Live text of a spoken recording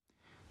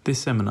This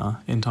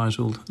seminar,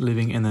 entitled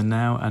Living in the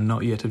Now and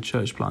Not Yet of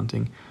Church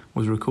Planting,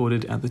 was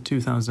recorded at the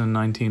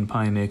 2019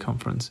 Pioneer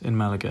Conference in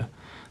Malaga.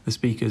 The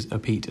speakers are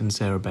Pete and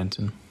Sarah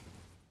Benton.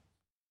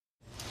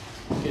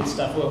 Good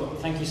stuff. Well,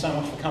 thank you so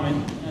much for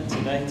coming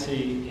today to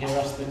hear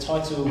us. The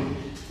title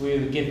we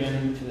were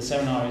given for the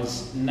seminar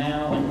is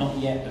Now and Not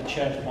Yet of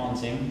Church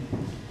Planting,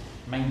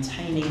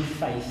 Maintaining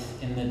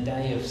Faith in the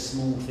Day of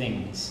Small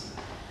Things.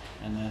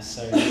 And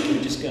so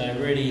we're just going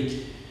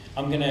to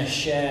I'm going to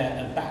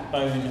share a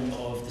backbone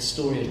of the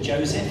story of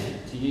Joseph,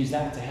 to use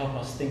that to help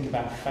us think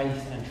about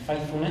faith and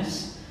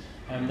faithfulness.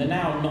 The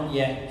Now and Not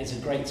Yet is a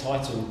great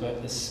title,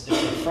 but this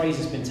phrase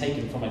has been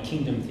taken from a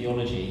kingdom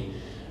theology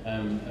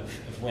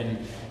of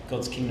when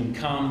God's kingdom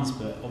comes,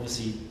 but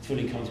obviously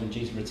fully comes when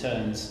Jesus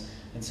returns.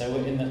 And so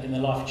in the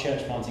life of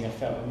church planting, I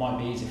felt it might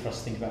be easy for us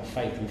to think about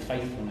faith and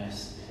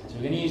faithfulness. So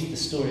we're going to use the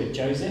story of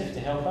Joseph to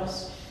help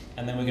us,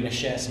 and then we're going to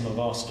share some of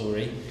our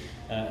story.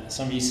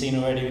 Some of you have seen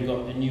already, we've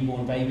got a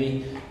newborn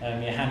baby,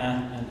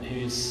 Johanna,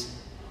 who's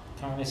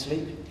currently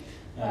asleep.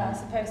 Well,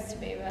 supposed to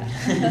be, but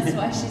that's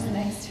why she's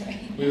next to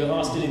me. We were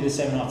asked to do this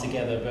seminar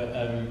together,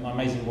 but my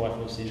amazing wife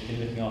obviously has been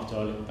looking after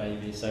our little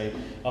baby, so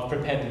I've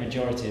prepared the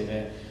majority of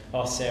it.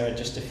 Asked Sarah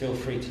just to feel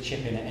free to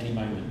chip in at any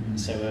moment.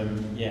 So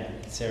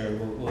Sarah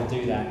will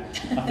do that.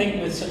 I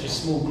think with such a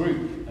small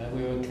group,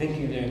 we were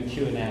thinking of doing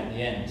Q&A at the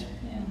end.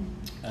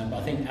 Yeah. But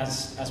I think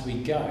as we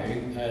go,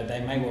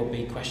 there may well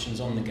be questions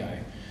on the go.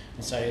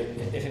 And so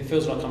if it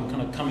feels like I'm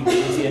kind of coming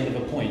towards the end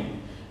of a point,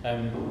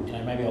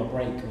 maybe I'll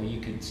break, or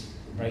you could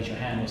raise your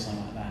hand or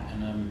something like that.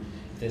 And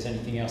if there's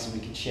anything else that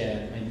we could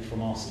share, maybe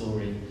from our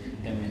story,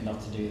 then we'd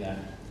love to do that.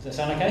 Does that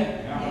sound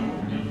okay?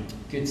 Yeah.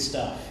 Good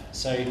stuff.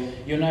 So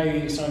you'll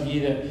know, some of you,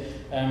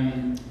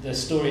 that the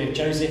story of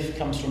Joseph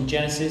comes from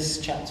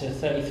Genesis chapter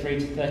 33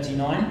 to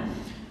 39.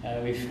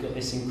 We've got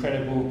this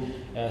incredible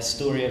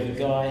story of a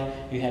guy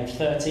who had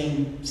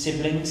 13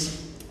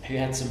 siblings, who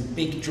had some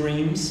big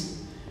dreams,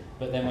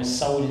 but then was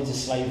sold into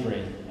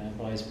slavery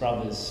by his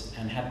brothers,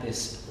 and had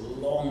this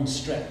long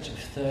stretch of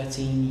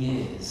 13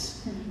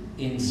 years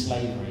in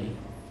slavery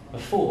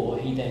before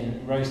he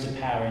then rose to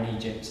power in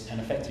Egypt and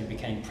effectively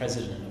became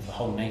president of the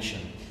whole nation.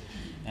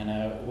 And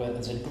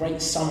there's a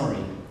great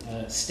summary.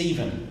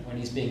 Stephen, when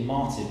he's being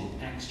martyred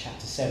in Acts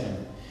chapter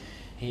 7,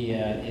 he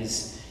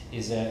is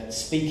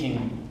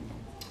speaking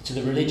to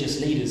the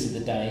religious leaders of the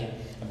day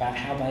about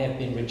how they have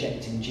been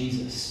rejecting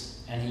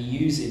Jesus, and he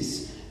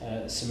uses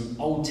some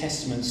Old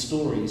Testament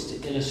stories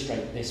to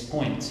illustrate this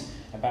point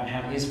about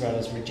how Israel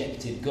has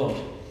rejected God.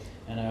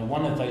 And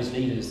one of those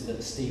leaders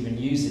that Stephen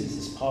uses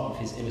as part of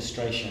his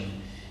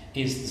illustration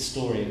is the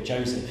story of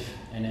Joseph.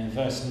 And in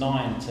verse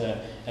 9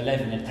 to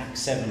 11 in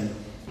Acts 7,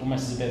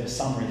 almost as a bit of a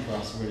summary for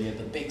us really of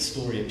the big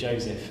story of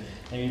Joseph.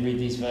 Let me read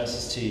these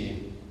verses to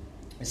you.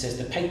 It says,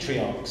 "The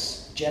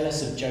patriarchs,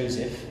 jealous of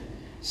Joseph,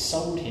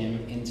 sold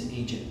him into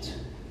Egypt,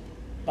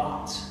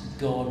 but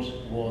God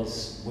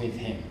was with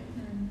him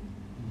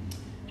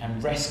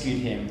and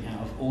rescued him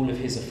out of all of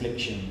his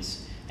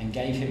afflictions, and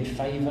gave him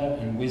favour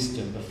and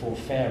wisdom before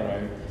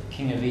Pharaoh,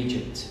 king of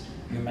Egypt,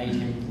 who made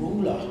him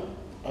ruler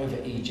over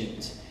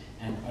Egypt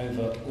and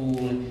over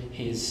all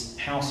his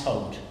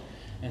household."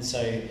 And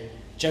so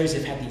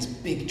Joseph had these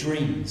big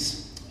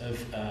dreams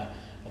of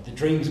the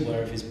dreams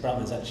were of his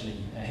brothers, actually,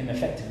 him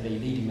effectively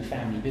leading the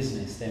family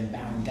business, then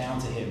bowing down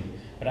to him.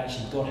 But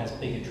actually God has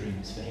bigger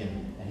dreams for him,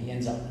 and he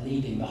ends up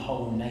leading the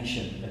whole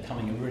nation,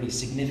 becoming a really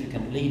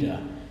significant leader.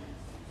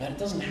 But it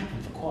doesn't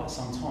happen for quite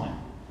some time.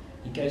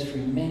 He goes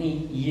through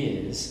many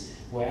years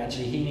where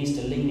actually he needs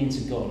to lean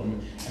into God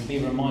and be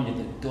reminded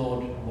that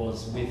God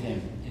was with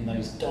him in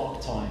those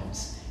dark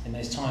times, in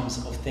those times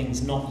of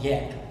things not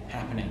yet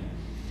happening.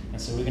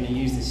 And so we're going to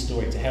use this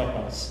story to help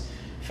us.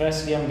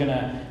 Firstly, I'm going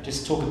to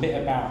just talk a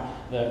bit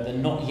about the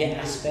not yet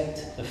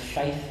aspect, the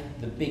faith,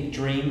 the big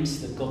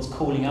dreams that God's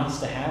calling us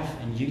to have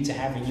and you to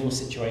have in your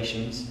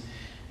situations.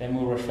 Then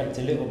we'll reflect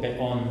a little bit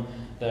on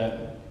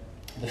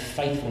the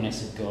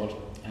faithfulness of God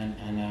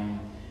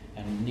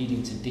and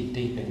needing to dig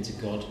deep into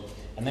God.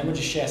 And then we'll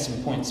just share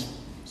some points,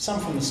 some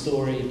from the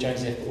story of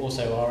Joseph, but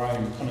also our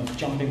own, kind of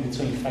jumping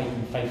between faith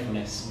and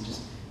faithfulness, and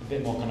just a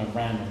bit more kind of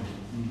random.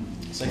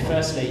 So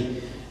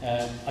firstly,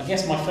 I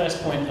guess my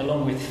first point,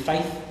 along with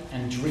faith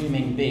and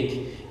dreaming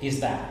big, is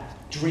that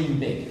dream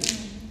big.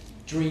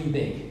 Dream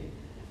big.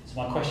 So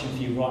my question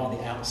for you right at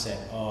the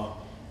outset are,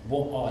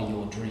 what are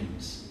your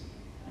dreams?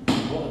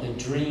 What are the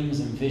dreams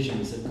and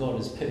visions that God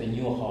has put in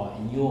your heart,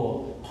 in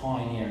your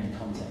pioneering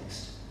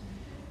context,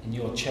 in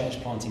your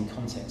church planting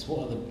context? What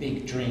are the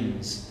big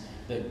dreams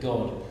that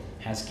God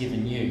has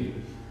given you?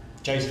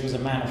 Joseph was a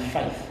man of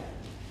faith.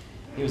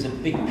 He was a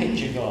big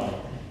picture guy.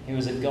 He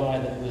was a guy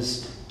that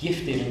was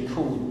gifted and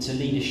called to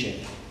leadership.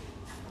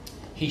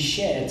 He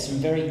shared some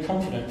very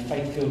confident,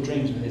 faith-filled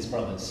dreams with his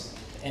brothers.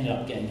 It ended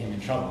up getting him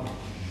in trouble.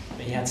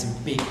 But he had some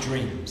big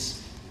dreams.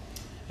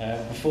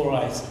 Before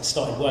I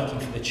started working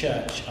for the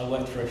church, I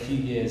worked for a few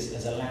years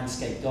as a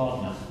landscape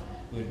gardener.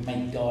 We would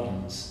make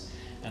gardens.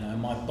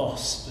 And my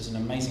boss was an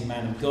amazing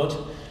man of God,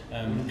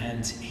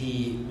 and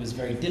he was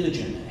very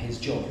diligent at his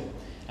job.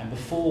 And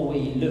before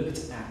we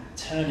looked at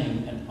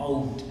turning an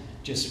old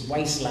just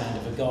wasteland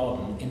of a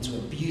garden into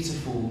a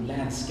beautiful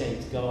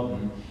landscaped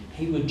garden,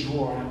 he would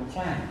draw out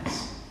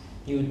plans.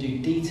 He would do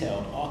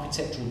detailed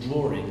architectural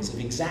drawings of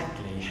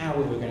exactly how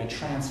we were going to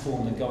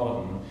transform the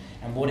garden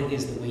and what it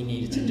is that we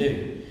needed to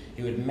do.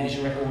 He would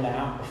measure it all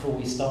out before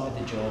we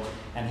started the job,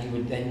 and he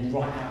would then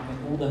write out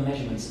all the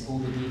measurements, all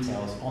the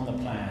details on the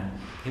plan.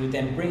 He would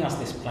then bring us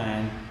this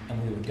plan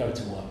and we would go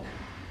to work.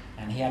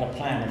 And he had a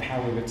plan of how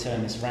we would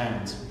turn this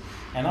round.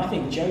 And I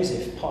think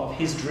Joseph, part of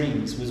his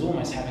dreams was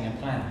almost having a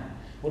plan.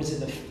 What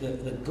is it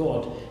that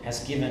God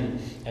has given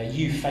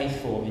you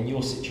faith for in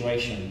your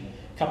situation?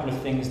 A couple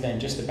of things then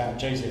just about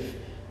Joseph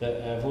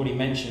that I've already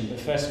mentioned. But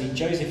firstly,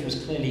 Joseph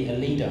was clearly a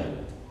leader.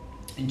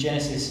 In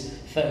Genesis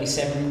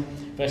 37,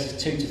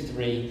 verses 2 to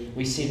 3,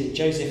 we see that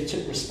Joseph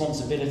took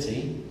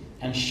responsibility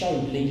and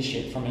showed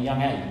leadership from a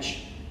young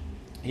age.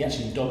 He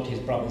actually dogged his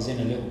brothers in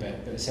a little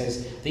bit, but it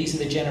says, these are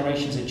the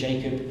generations of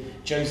Jacob.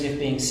 Joseph,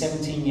 being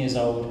 17 years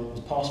old,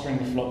 was pasturing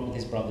the flock with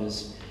his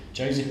brothers.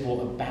 Joseph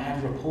brought a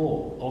bad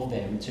report of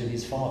them to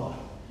his father.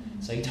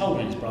 So he told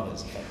on his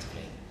brothers,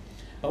 effectively.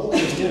 But what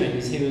he was doing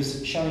is he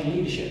was showing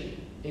leadership.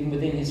 Even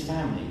within his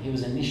family, he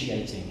was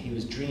initiating, he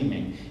was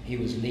dreaming, he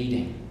was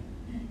leading.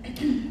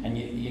 And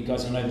you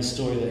guys will know the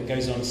story that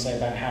goes on to say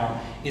about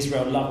how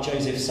Israel loved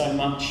Joseph so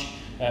much,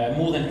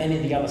 more than any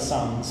of the other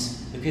sons,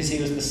 because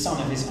he was the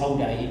son of his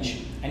old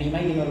age, and he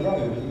made him a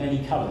robe of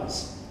many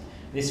colours.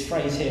 This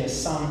phrase here,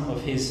 son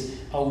of his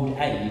old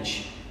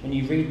age, when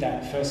you read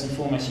that, first and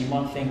foremost, you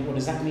might think, well,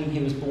 does that mean he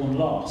was born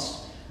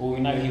last? Well, we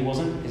know he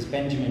wasn't, because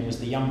Benjamin was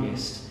the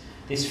youngest.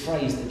 This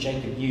phrase that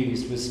Jacob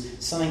used was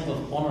something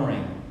of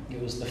honouring. It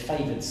was the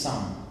favoured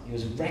son. He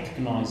was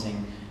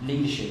recognising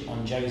leadership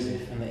on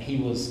Joseph and that he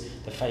was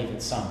the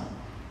favoured son.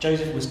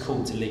 Joseph was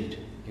called to lead.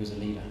 He was a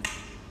leader.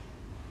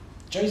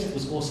 Joseph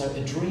was also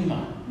a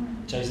dreamer.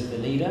 Joseph the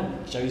leader,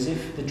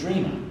 Joseph the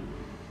dreamer.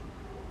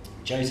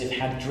 Joseph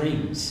had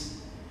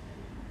dreams.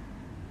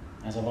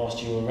 As I've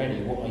asked you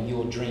already, what are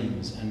your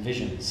dreams and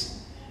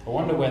visions? I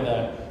wonder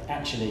whether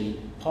actually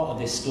part of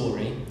this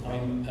story,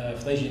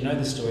 for those of you who know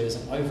the story, there's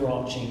an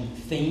overarching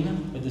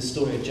theme with the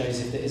story of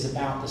Joseph that is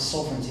about the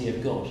sovereignty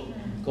of God.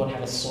 God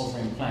had a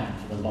sovereign plan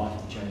for the life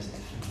of Joseph.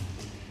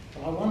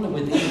 But I wonder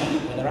within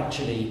that whether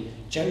actually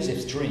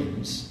Joseph's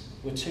dreams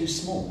were too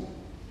small.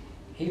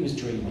 He was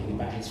dreaming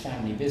about his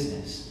family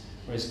business,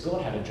 whereas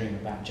God had a dream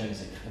about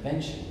Joseph.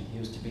 Eventually, he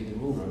was to be the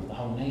ruler of the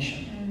whole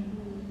nation.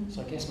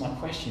 So I guess my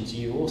question to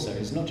you also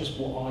is not just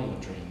what are your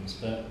dreams,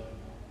 but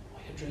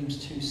are your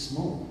dreams too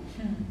small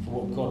for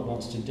what God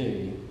wants to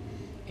do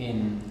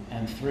in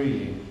and through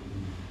you?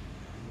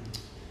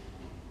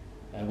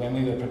 When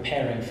we were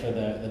preparing for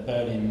the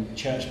Berlin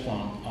church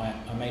plant,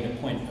 I made a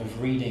point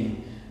of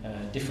reading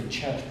different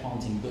church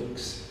planting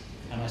books,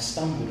 and I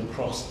stumbled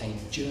across a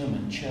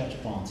German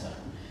church planter.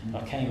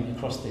 I came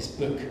across this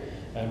book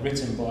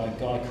written by a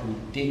guy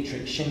called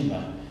Dietrich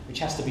Schindler, which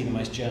has to be the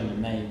most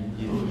German name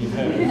you've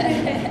heard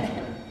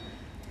of.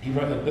 He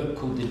wrote a book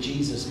called The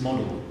Jesus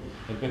Model,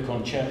 a book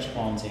on church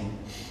planting,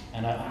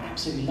 and I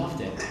absolutely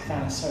loved it. I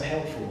found it so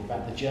helpful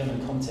about the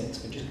German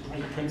context, but just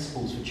great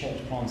principles for church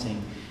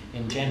planting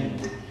in general.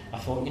 I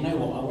thought, you know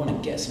what, I want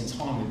to get some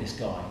time with this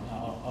guy.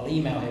 I'll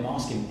email him,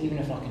 ask him, even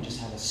if I can just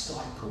have a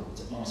Skype call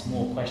to ask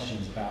more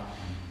questions about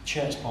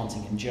church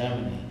planting in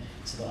Germany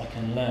so that I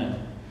can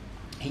learn.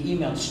 He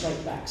emailed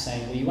straight back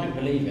saying, well, you won't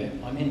believe it,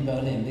 I'm in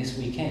Berlin this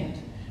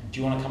weekend. Do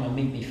you want to come and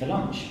meet me for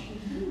lunch?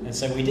 And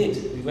so we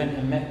did. We went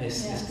and met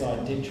this guy,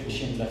 Dietrich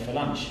Schindler, for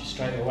lunch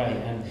straight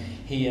away. And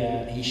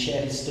he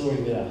shared his story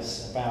with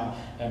us about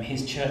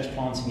his church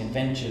planting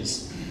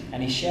adventures.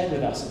 And he shared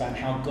with us about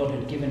how God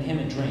had given him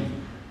a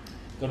dream.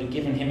 God had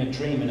given him a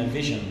dream and a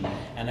vision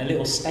and a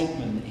little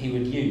statement that he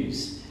would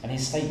use. And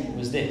his statement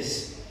was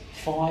this: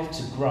 5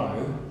 to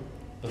grow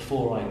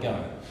before I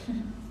go.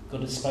 God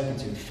had spoken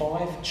to him,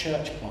 5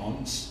 church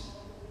plants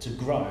to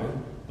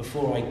grow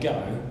before I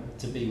go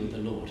to be with the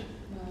Lord.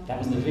 That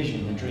was the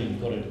vision, the dream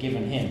God had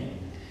given him.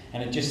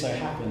 And it just so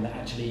happened that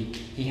actually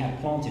he had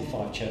planted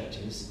 5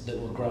 churches that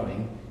were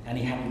growing and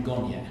he hadn't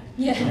gone yet.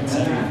 Yeah. And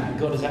so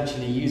God is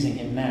actually using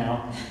him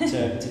now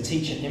to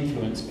teach and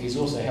influence, but he's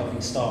also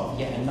helping start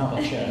yet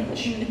another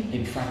church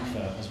in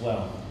Frankfurt as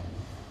well.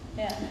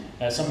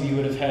 Yeah. Some of you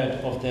would have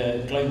heard of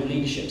the Global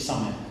Leadership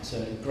Summit. It's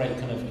a great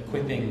kind of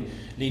equipping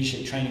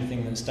leadership training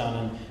thing that's done,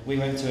 and we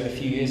went to it a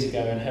few years ago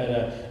and heard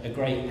a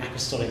great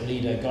apostolic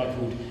leader, a guy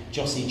called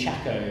Jossi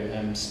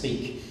Chacko,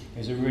 speak. He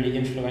was a really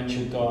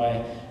influential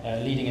guy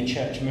leading a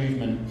church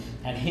movement,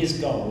 and his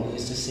goal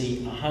is to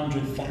see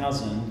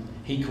 100,000,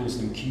 he calls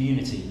them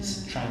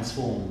communities,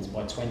 transformed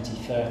by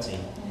 2030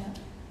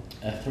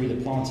 through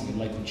the planting of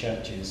local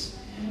churches.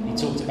 He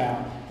talked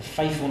about the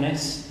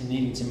faithfulness in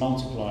needing to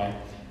multiply.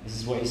 This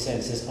is what he said.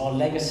 It says, our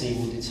legacy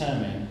will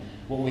determine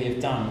what we have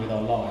done with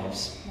our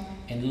lives.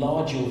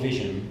 Enlarge your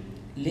vision.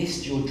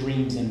 List your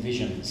dreams and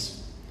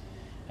visions.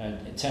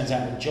 It turns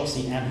out that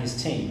Jossi and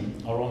his team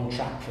are on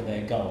track for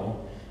their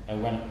goal.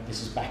 This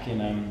was back in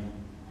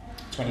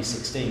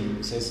 2016.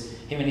 It says,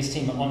 him and his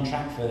team are on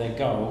track for their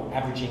goal,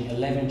 averaging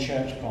 11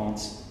 church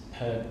plants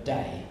per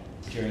day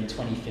during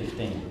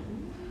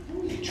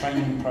 2015.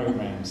 Training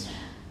programs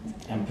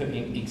and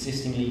putting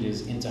existing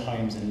leaders into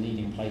homes and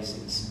leading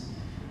places.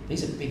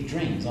 These are big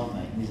dreams, aren't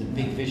they? These are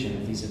big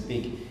visions, these are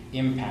big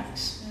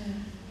impacts.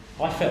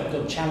 I felt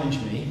God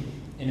challenged me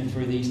in and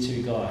through these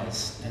two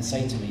guys and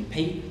say to me,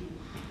 Pete,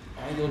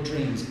 are your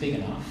dreams big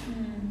enough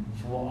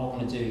for what I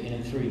want to do in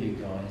and through you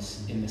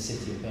guys in the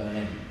city of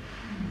Berlin?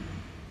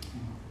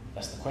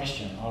 That's the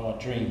question. Are our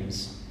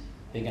dreams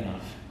big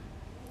enough?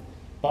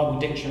 Bible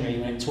Dictionary,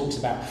 when it talks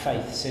about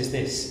faith, says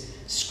this: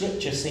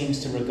 Scripture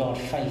seems to regard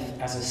faith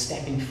as a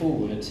stepping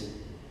forward,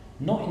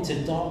 not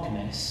into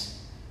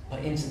darkness,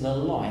 but into the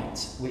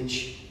light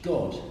which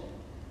God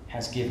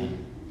has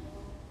given.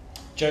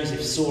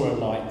 Joseph saw a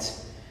light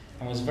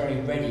and was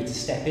very ready to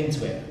step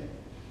into it,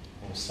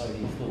 or so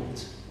he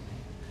thought.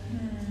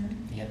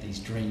 He had these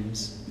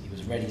dreams, he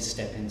was ready to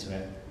step into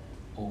it,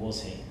 or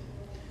was he?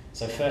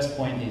 So first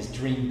point is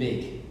dream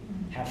big,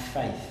 have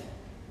faith,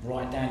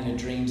 write down your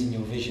dreams and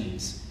your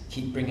visions,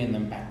 keep bringing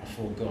them back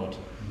before God.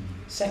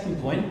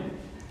 Second point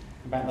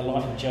about the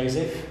life of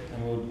Joseph,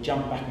 and we'll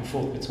jump back and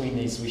forth between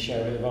these as we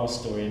share a bit of our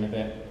story in a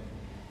bit,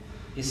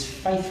 is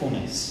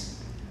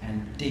faithfulness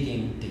and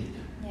digging deep.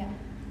 Yeah.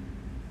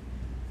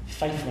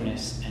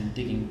 Faithfulness and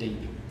digging deep.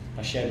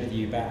 I shared with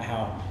you about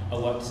how I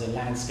worked as a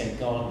landscape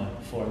gardener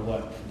before I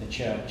worked for the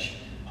church.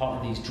 Part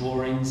of these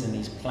drawings and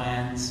these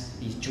plans,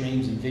 these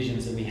dreams and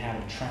visions that we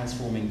had of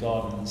transforming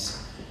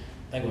gardens,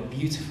 they were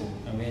beautiful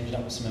and we ended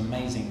up with some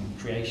amazing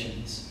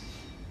creations.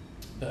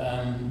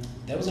 But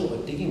there was a lot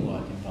of digging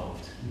work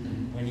involved.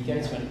 When you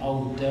go to an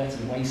old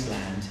dirty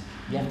wasteland,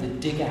 you have to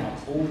dig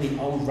out all the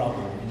old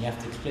rubble and you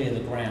have to clear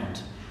the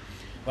ground.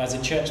 Well, as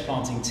a church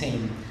planting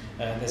team,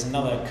 there's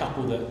another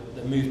couple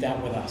that moved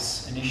out with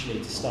us initially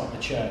to start the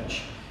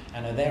church,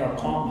 and their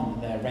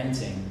apartment that they're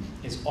renting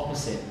is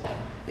opposite a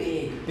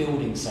big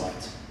building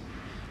site.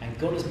 And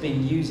God has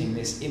been using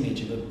this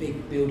image of a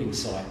big building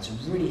site to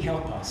really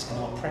help us in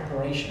our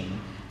preparation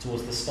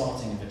towards the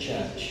starting of a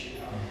church.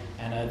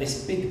 And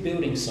this big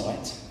building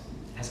site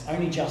has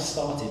only just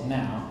started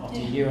now, after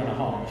a year and a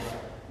half,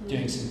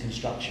 doing some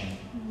construction.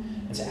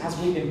 And so as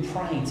we've been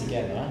praying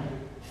together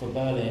for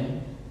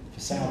Berlin, for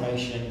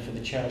salvation, for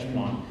the church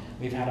plant,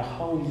 we've had a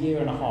whole year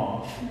and a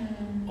half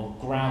of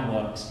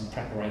groundworks and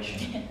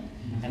preparation.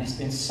 And it's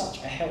been such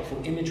a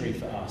helpful imagery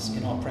for us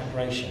in our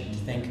preparation to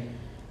think,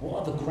 what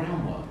are the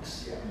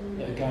groundworks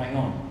that are going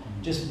on?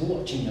 Just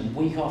watching them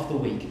week after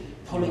week,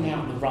 pulling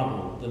out the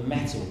rubble, the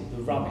metal,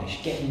 the rubbish,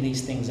 getting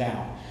these things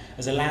out.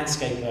 As a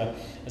landscaper,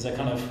 as a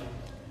kind of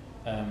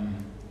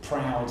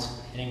proud,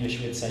 in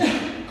English we'd say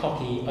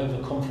cocky,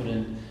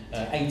 overconfident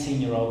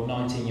 18-year-old,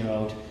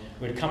 19-year-old,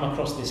 we'd come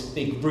across this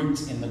big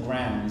root in the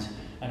ground,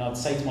 and I'd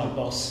say to my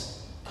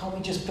boss, can't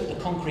we just put the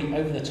concrete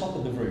over the top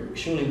of the root?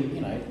 Surely,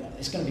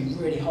 it's going to be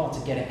really hard to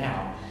get it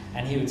out.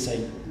 And he would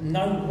say,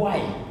 no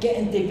way, get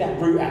and dig that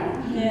root out.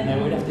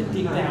 Yeah. We'd have to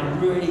dig down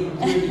really,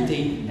 really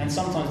deep, and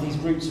sometimes these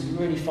roots are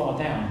really far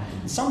down.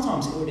 And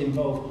sometimes it would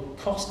involve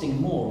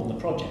costing more on the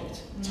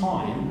project,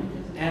 time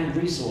and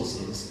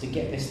resources to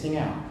get this thing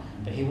out.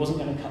 But he wasn't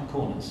going to cut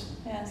corners.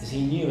 Because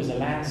he knew as a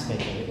landscaper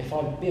that if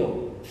I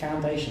built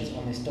foundations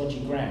on this dodgy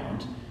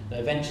ground,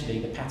 that eventually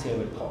the patio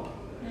would pop.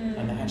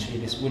 And that actually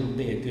this wouldn't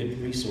be a good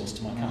resource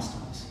to my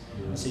customers.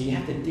 So you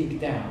have to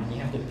dig down and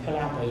you have to pull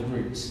out those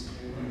roots,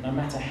 no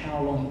matter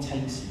how long it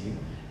takes you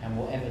and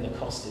whatever the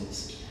cost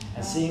is.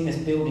 And seeing this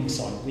building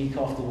site week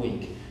after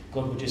week,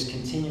 God will just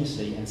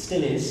continuously, and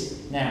still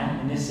is now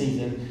in this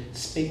season,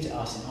 speak to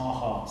us in our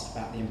hearts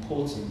about the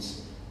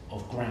importance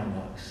of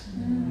groundworks,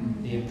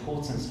 the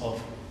importance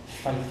of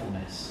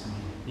faithfulness,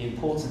 the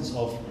importance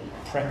of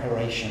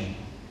preparation.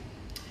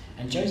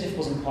 And Joseph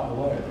wasn't quite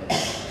aware of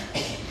this.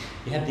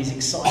 He had these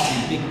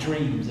exciting big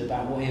dreams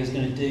about what he was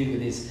going to do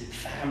with his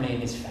family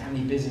and his family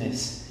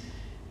business.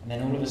 And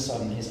then all of a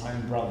sudden, his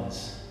own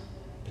brothers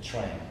betray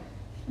him.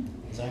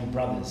 His own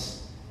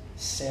brothers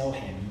sell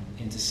him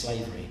into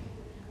slavery,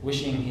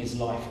 wishing his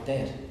life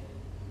dead.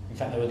 In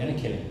fact, they were going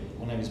to kill him.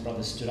 One of his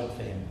brothers stood up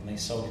for him and they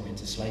sold him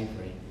into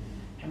slavery.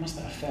 How must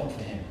that have felt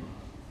for him?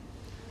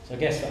 So I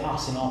guess for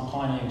us in our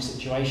pioneering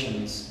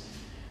situations,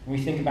 when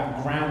we think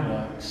about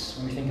groundworks,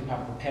 when we think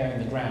about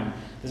preparing the ground,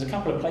 there's a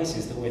couple of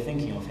places that we're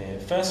thinking of here.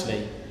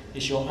 Firstly,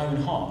 it's your own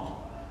heart.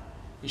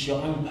 It's your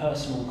own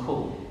personal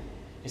call.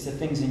 It's the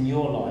things in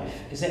your life.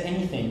 Is there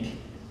anything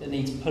that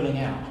needs pulling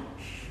out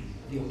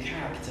of your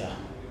character,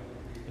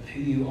 of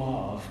who you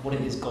are, of what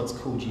it is God's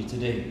called you to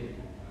do?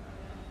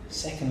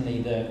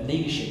 Secondly, the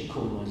leadership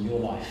call on your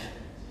life.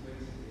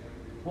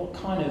 What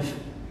kind of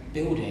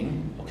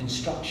building or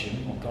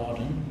construction or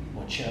garden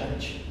or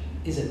church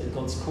is it that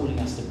God's calling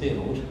us to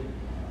build?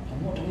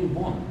 And what do we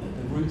want at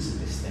the roots of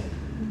this thing?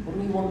 What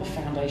do we want the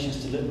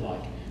foundations to look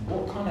like?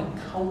 What kind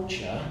of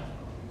culture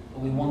are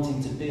we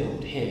wanting to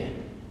build here?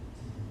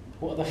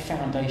 What are the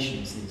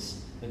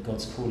foundations that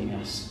God's calling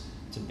us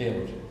to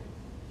build?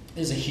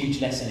 There's a huge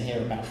lesson here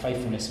about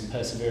faithfulness and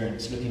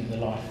perseverance, looking at the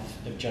life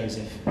of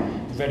Joseph.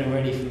 We've read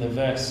already from the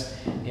verse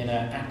in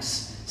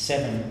Acts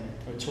 7,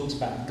 where it talks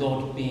about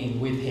God being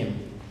with him,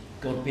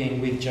 God being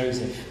with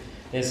Joseph.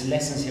 There's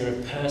lessons here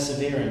of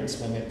perseverance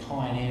when we're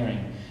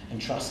pioneering and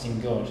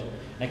trusting God.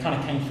 And it kind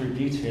of came through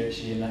beautifully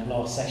actually in that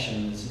last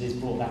session as Liz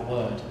brought that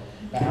word,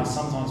 about how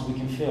sometimes we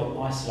can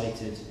feel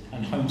isolated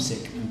and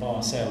homesick and by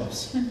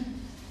ourselves.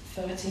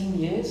 13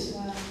 years?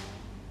 Wow.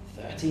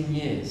 13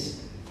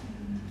 years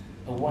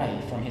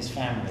away from his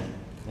family.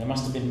 There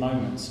must have been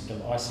moments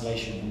of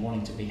isolation and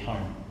wanting to be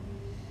home.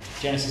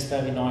 Genesis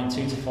 39,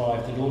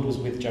 2-5, the Lord was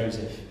with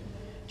Joseph.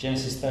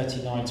 Genesis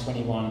 39,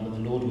 21, but the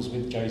Lord was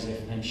with Joseph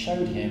and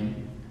showed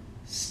him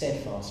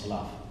steadfast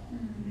love.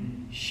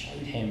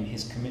 Showed him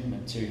his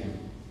commitment to him.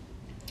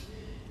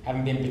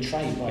 Having been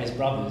betrayed by his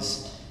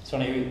brothers, so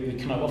we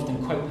kind of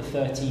often quote the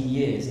 13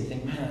 years and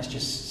think, man, that's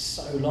just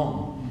so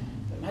long.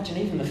 But imagine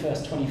even the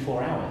first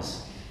 24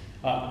 hours.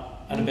 I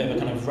had a bit of a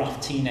kind of rough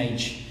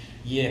teenage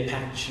year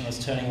patch, and I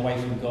was turning away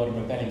from God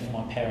and rebelling for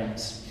my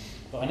parents.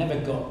 But I never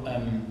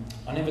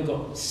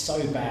got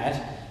so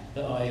bad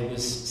that I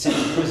was sent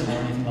to prison or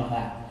anything like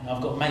that. And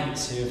I've got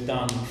mates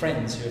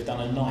friends who have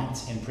done a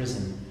night in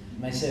prison,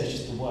 and they say it's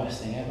just the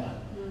worst thing ever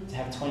to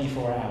have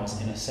 24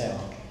 hours in a cell.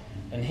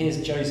 And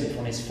here's Joseph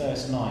on his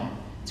first night,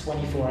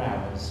 24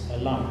 hours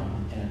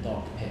alone in a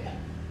dark pit,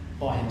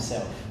 by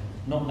himself,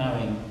 not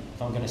knowing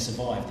if I'm going to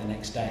survive the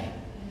next day,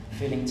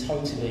 feeling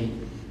totally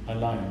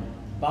alone.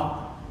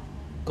 But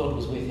God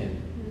was with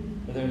him.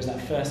 Whether it was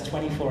that first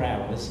 24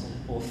 hours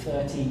or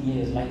 13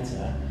 years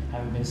later,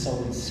 having been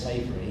sold into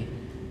slavery,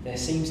 there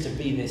seems to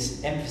be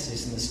this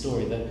emphasis in the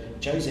story that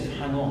Joseph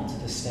hung on to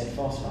the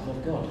steadfast love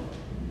of God.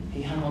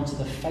 He hung on to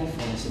the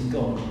faithfulness of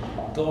God.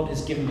 God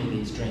has given me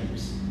these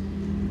dreams.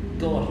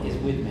 God is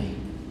with me.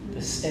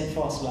 The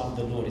steadfast love of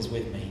the Lord is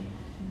with me.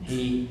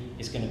 He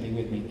is going to be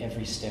with me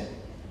every step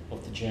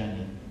of the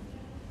journey.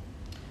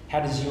 How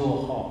does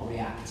your heart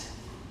react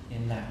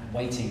in that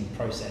waiting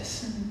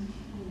process?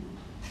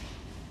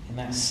 In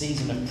that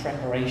season of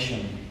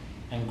preparation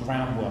and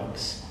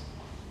groundworks?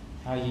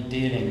 How are you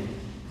dealing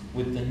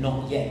with the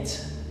not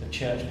yet of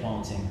church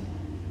planting?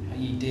 How are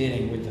you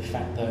dealing with the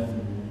fact that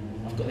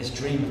I've got this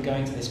dream of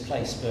going to this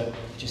place, but it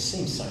just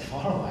seems so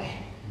far away?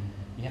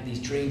 You have these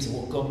dreams of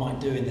what God might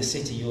do in the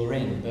city you're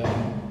in, but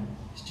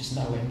it's just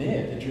nowhere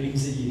near the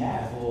dreams that you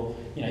have. Or,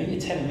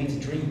 you're telling me to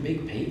dream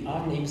big, Pete. I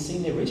haven't even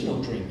seen the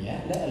original dream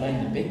yet, let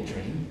alone the big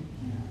dream.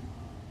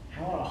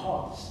 How are our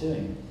hearts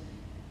doing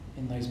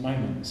in those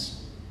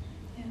moments?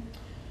 Yeah.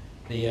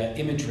 The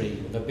imagery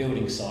of a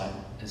building site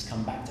has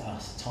come back to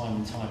us time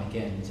and time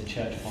again as a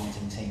church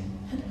planting team.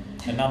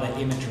 Another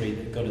imagery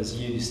that God has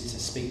used to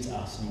speak to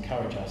us and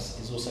encourage us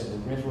is also the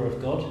river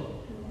of God.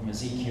 From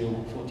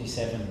Ezekiel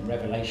 47,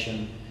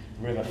 Revelation,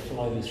 the river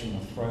flows from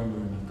the throne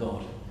room of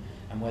God.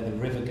 And where the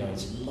river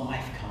goes,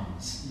 life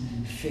comes.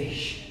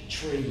 Fish,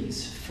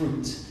 trees,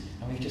 fruit.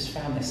 And we've just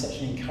found this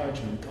such an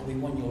encouragement. God, we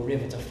want your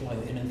river to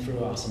flow in and through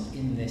us and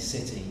in this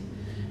city.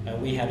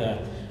 We had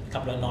a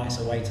couple of nights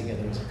away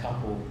together as a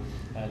couple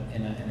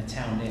in a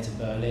town near to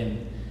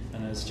Berlin.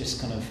 And I was just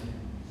kind of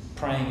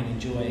praying and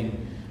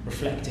enjoying,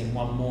 reflecting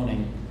one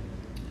morning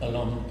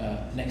along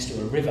next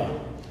to a river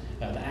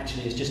that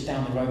actually is just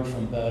down the road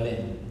from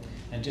Berlin,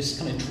 and just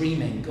kind of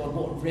dreaming, God,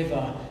 what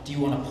river do you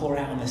want to pour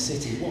out on the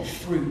city? What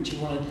fruit do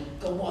you want to,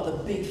 God, what are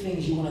the big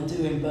things you want to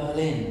do in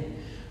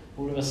Berlin?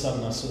 All of a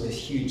sudden I saw this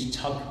huge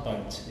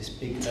tugboat, this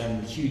big,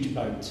 huge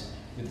boat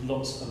with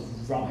lots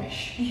of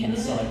rubbish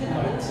inside the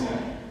boat.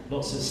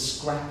 Lots of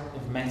scrap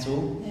of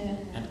metal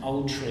and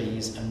old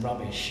trees and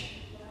rubbish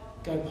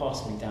go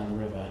past me down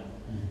the river.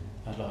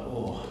 I was like,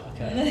 oh,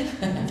 okay.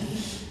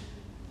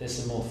 There's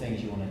some more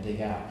things you want to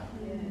dig out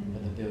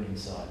at the building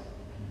site.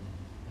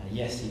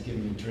 Yes, you've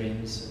given me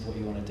dreams of what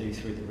you want to do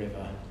through the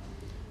river,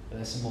 but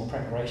there's some more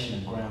preparation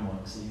and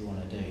groundworks that you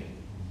want to do.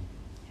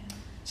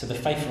 So the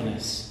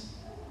faithfulness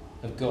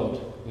of God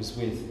was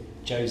with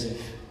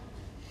Joseph.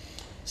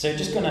 So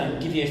just going to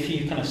give you a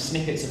few kind of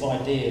snippets of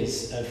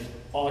ideas of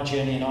our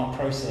journey and our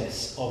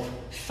process of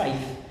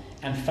faith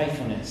and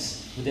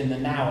faithfulness within the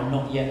now and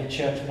not yet of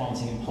church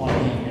planting and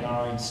pioneering in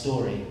our own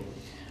story.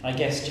 I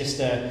guess just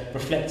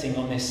reflecting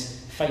on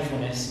this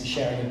faithfulness and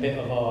sharing a bit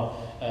of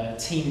our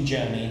team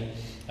journey.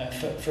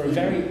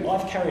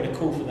 I've carried a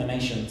call for the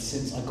nation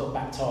since I got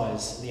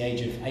baptised at the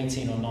age of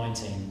 18 or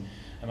 19.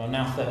 And I'm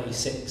now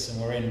 36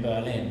 and we're in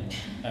Berlin.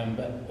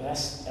 But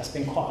that's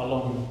been quite a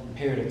long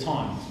period of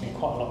time. It's been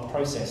quite a lot of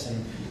process.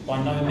 And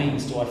by no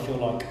means do I feel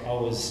like I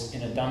was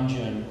in a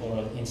dungeon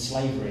or in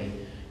slavery.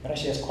 But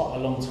actually that's quite a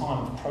long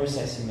time of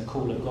processing the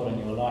call of God in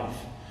your life.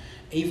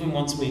 Even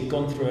once we've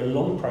gone through a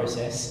long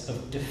process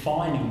of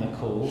defining the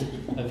call,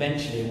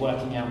 eventually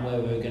working out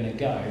where we were going to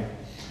go,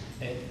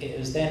 it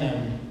was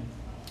then,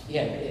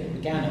 it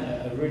began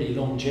a really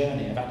long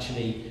journey of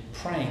actually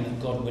praying that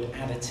God would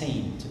add a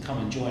team to come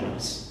and join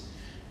us.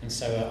 And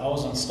so I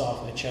was on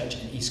staff at a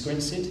church in East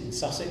Grinstead in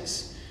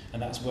Sussex,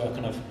 and that's where I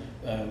kind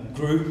of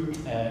grew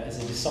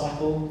as a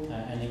disciple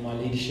and in my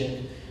leadership,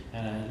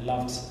 and I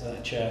loved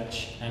that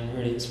church, and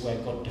really it's where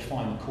God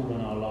defined the call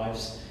in our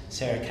lives.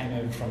 Sarah came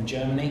over from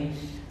Germany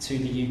to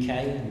the UK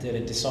and did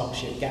a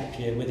discipleship gap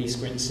year with East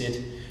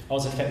Grinstead, I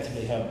was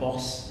effectively her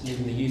boss,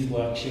 leading the youth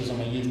work. She was on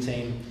my youth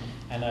team,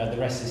 and the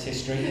rest is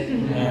history.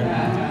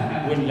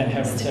 Wouldn't let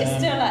her return. It's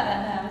still like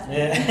that now, isn't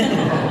it?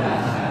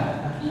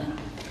 Yeah.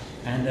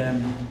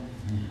 And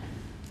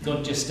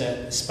God just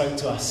spoke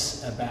to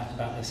us about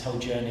this whole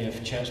journey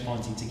of church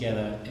planting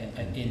together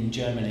in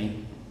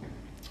Germany.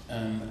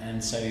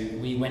 And so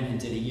we went and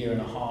did a year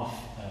and a half,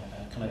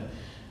 kind of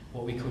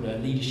what we call a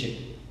leadership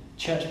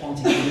church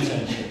planting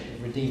internship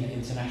at Redeemer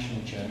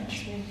International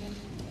Church.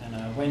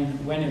 And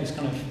when it was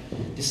kind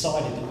of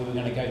decided that we were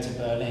going to go to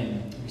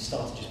Berlin, we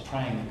started just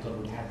praying that God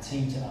would add a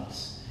team to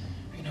us.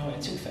 But you know,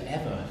 it took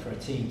forever for a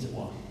team to,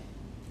 well,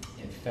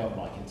 it felt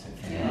like it took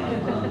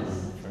forever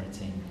for a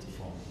team to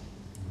form.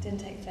 Didn't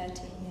take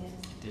 13 years.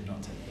 It did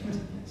not take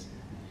 13 years.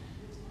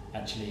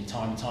 Actually,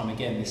 time and time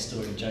again, this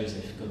story of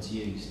Joseph, God's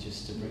used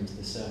just to bring to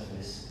the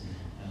surface.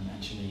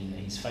 Actually, that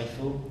he's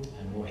faithful,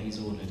 and what he's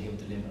ordered, he'll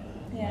deliver.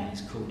 And what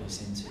he's called us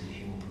into,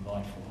 he will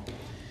provide for.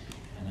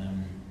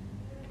 And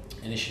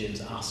initially, it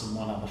was us and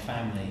one other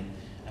family,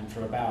 and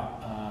for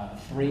about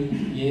 3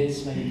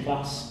 years, maybe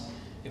plus,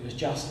 it was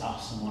just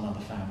us and one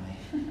other family.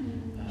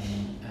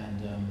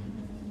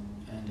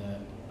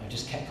 I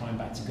just kept coming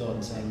back to God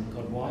and saying,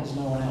 God, why is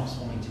no one else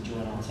wanting to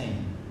join our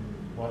team?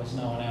 Why does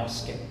no one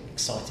else get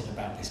excited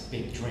about this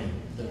big dream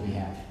that we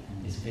have,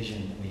 this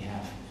vision that we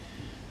have?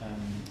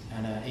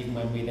 Even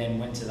when we then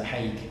went to The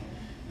Hague,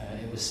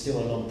 it was still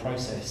a long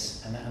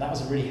process, and that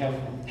was a really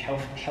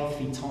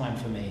healthy time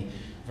for me,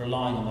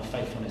 relying on the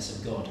faithfulness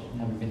of God.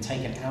 Having been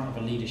taken out of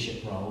a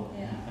leadership role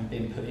and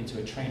been put into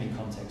a training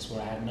context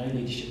where I had no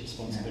leadership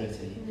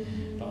responsibility,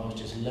 but I was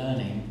just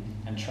learning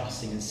and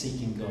trusting and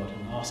seeking God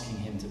and asking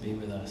him to be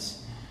with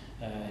us,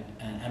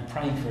 and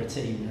praying for a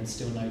team, and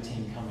still no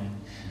team coming.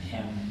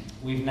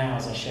 We've now,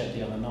 as I shared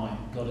the other night,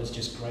 God has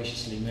just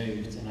graciously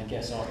moved, and I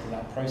guess after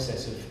that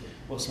process of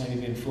what's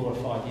maybe been 4 or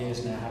 5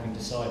 years now, having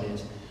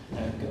decided,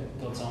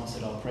 God's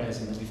answered our prayers,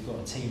 and that we've got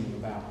a team of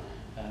about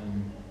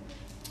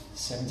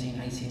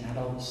 17, 18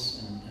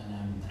 adults and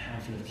a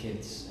handful of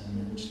kids,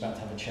 and we're just about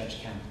to have a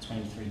church camp of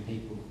 23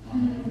 people.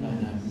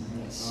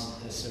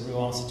 That's a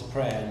real answer to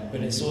prayer,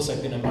 but it's also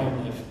been a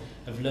moment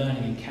of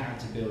learning and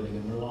character building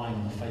and relying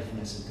on the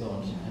faithfulness of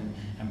God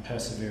and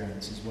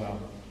perseverance as well.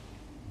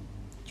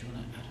 Do you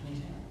want to add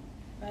anything?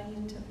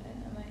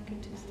 Am I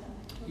good to start?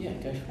 Yeah,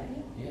 go for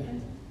it. Yeah.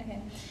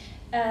 Okay.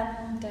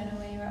 Don't know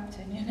where you're up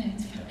to in your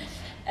notes.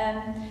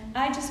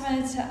 I just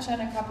wanted to touch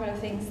on a couple of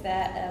things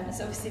there.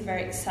 It's obviously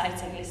very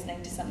exciting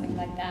listening to something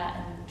like that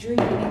and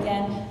dreaming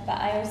again,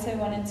 but I also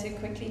wanted to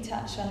quickly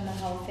touch on the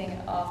whole thing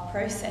of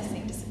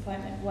processing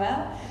disappointment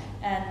well,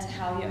 and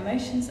how your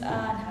emotions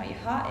are and how your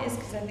heart is,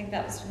 because I think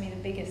that was for me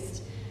the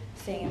biggest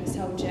thing in this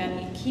whole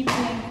journey.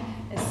 Keeping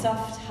a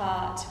soft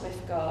heart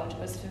with God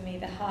was for me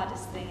the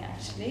hardest thing,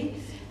 actually.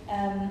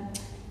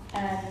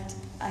 And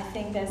I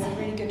think there's a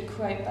really good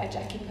quote by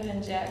Jackie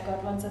Pullinger: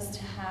 God wants us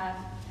to have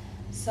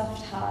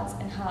soft hearts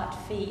and hard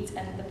feet,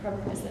 and the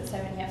problem is that so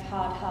many have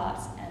hard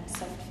hearts and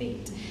soft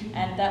feet.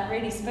 And that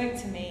really spoke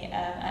to me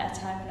at a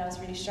time when I was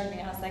really struggling.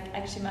 I was like,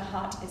 actually my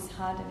heart is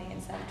hardening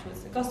itself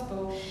towards the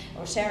gospel,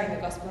 or sharing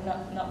the gospel,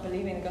 not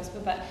believing the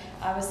gospel, but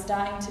I was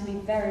starting to be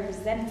very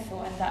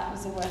resentful, and that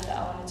was a word that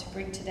I wanted to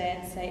bring today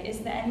and say, is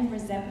there any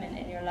resentment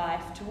in your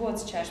life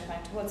towards church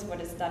planting, towards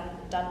what is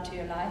done to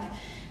your life?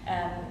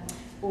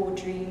 Or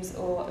dreams,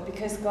 or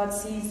because God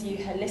sees you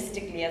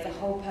holistically as a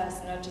whole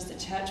person, not just a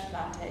church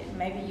planter.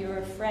 Maybe you're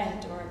a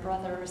friend or a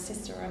brother or a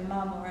sister or a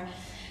mum or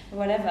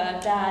whatever, a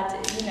dad,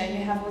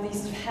 you have all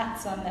these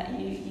hats on that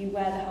you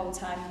wear the whole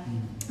time.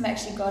 But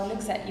actually God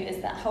looks at you as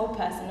that whole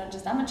person, not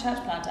just I'm a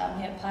church planter, I'm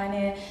here at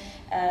Pioneer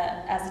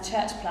as a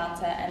church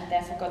planter, and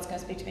therefore God's going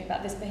to speak to me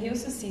about this, but he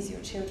also sees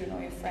your children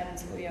or your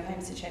friends or your home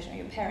situation or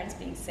your parents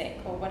being sick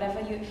or whatever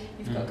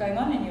you've got going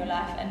on in your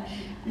life.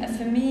 And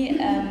for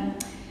me,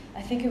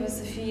 I think it was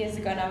a few years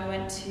ago now, we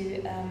went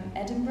to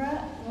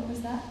Edinburgh. What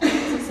was that?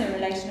 It was also a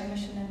relational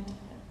mission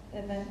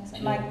and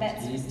event. Mike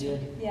Betts was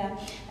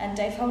and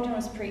Dave Holden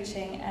was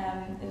preaching.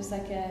 It was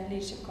like a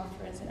leadership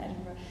conference in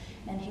Edinburgh,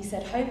 and he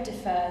said, hope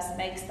defers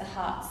makes the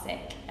heart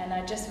sick. And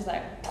I just was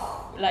like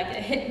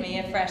it hit me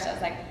afresh. I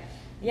was like,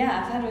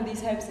 yeah, I've had all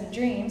these hopes and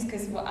dreams,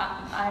 because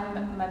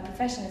my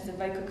profession is a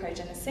vocal coach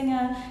and a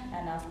singer,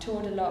 and I've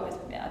toured a lot with,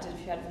 I don't know if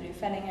you heard of Lou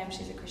Fellingham,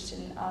 she's a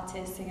Christian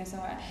artist, singer,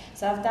 songwriter.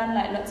 So I've done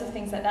lots of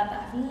things like that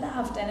I've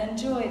loved and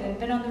enjoyed, and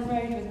been on the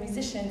road with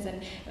musicians,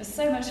 and it was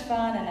so much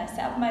fun. And I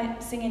set up my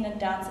singing and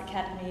dance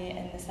academy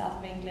in the south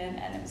of England,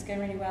 and it was going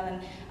really well.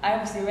 And I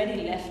obviously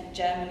already left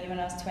Germany when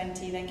I was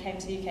 20, then came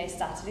to the UK,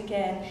 started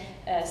again,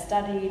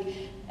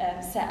 studied,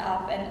 set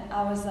up, and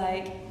I was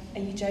like, are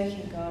you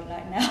joking, God?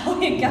 Now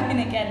you're going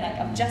again.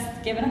 I've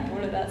just given up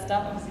all of that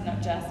stuff. Obviously not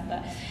just,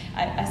 but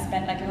I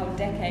spent a whole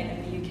decade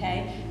in the UK,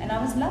 and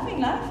I was loving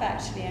life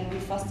actually. And we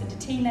fostered a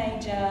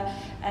teenager,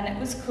 and it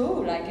was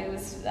cool. I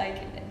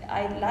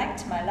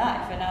liked my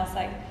life, and I was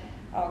like,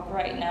 oh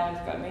great, now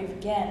we've got to move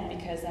again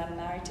because I'm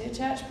married to a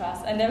church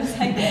pastor. And there was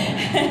like,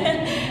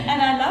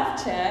 and I love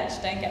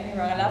church, don't get me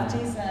wrong, I love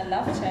Jesus and I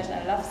love church and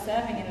I love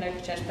serving in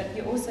local church, but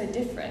you're also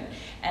different.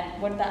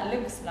 And what that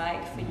looks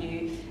like for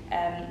you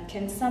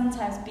can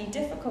sometimes be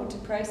difficult to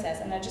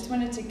process. And I just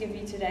wanted to give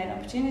you today an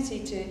opportunity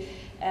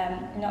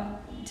to,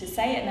 not to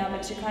say it now,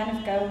 but to kind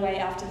of go away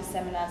after the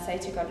seminar and say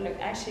to God, look,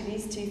 actually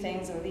these 2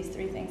 things or these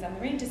 3 things I'm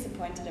really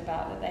disappointed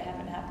about that they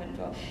haven't happened,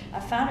 or I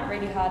found it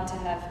really hard to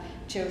have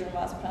children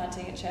whilst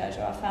planting a church,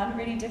 or I found it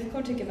really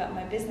difficult to give up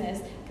my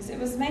business because it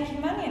was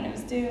making money and it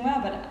was doing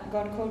well, but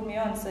God called me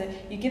on. So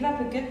you give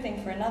up a good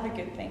thing for another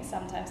good thing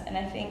sometimes. And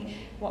I think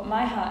what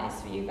my heart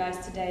is for you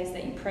guys today is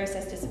that you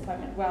process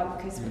disappointment well,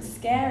 because what's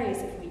scary is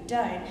if we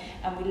don't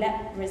and we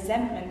let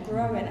resentment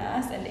grow in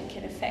us, and it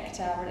can affect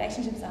our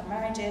relationships, our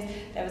marriages.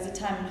 There was a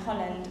time in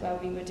Holland where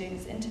we were doing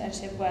this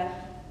internship where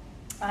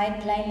I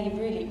plainly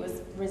really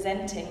was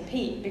resenting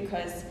Pete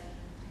because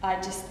I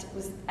just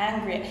was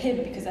angry at him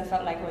because I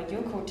felt like, well,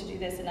 you're called to do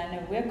this and I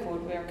know we're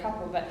called, we're a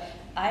couple, but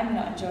I'm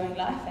not enjoying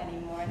life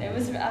anymore. And it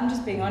was, I'm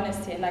just being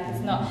honest here, like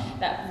it's not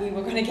that we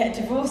were going to get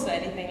divorced or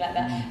anything like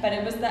that, but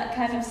it was that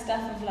kind of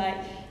stuff of like,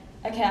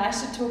 okay, I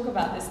should talk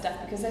about this stuff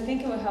because I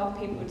think it will help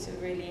people to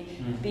really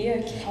be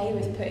okay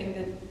with putting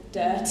the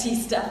dirty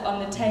stuff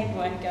on the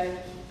table and go,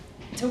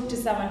 talk to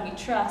someone we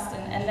trust.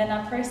 And then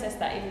I processed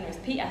that even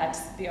with Pete. I had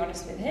to be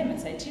honest with him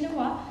and say, do you know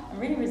what? I'm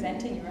really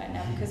resenting you right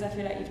now because I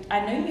feel like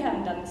I know you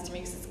haven't done this to me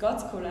because it's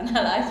God's call on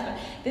our lives, but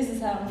this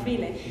is how I'm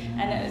feeling.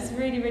 And it was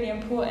really, really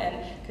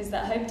important because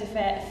that hope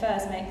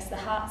defers makes the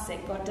heart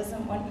sick. God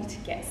doesn't want you to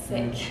get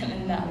sick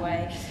in that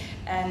way.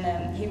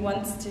 And he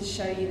wants to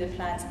show you the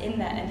plans in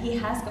that, and he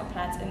has got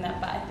plans in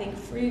that. But I think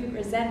through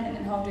resentment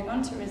and holding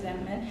on to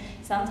resentment,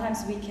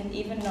 sometimes we can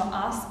even not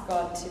ask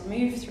God to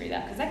move through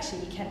that, because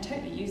actually he can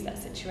totally use that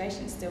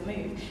situation, still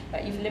move,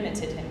 but you've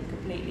limited him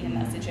completely in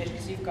that situation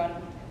because you've gone,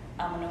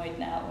 I'm annoyed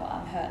now, or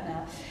I'm hurt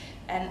now.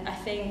 And I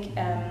think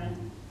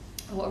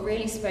what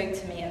really spoke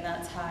to me in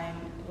that time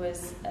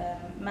was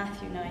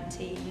Matthew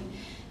 19,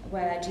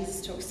 where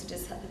Jesus talks to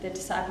the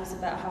disciples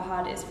about how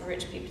hard it is for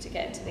rich people to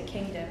get into the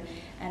kingdom.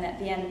 And at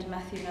the end,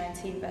 Matthew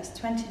 19, verse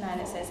 29,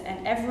 it says,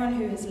 and everyone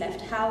who has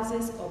left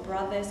houses or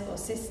brothers or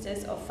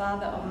sisters or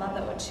father or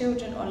mother or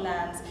children or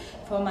lands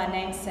for my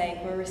name's sake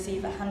will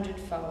receive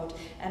 100-fold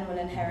and will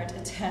inherit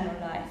eternal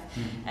life.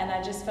 And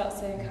I just felt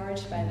so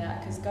encouraged by that,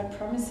 because God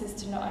promises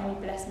to not only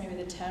bless me with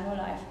eternal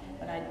life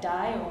when I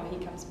die or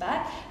he comes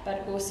back,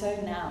 but also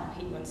now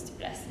he wants to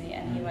bless me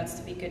and he wants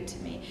to be good to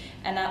me.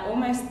 And I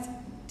almost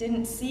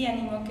didn't see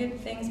any more good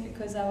things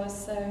because I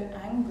was so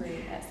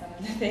angry at some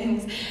of the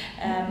things.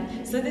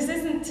 So this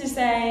isn't to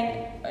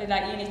say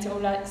like you need to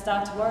all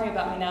start to worry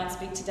about me now and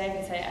speak to David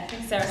and say, I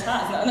think Sarah's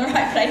heart is not in the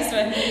right place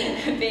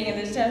for being in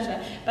this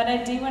church. But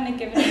I do want to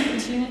give an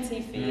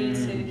opportunity for you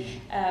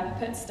to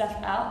put stuff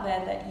out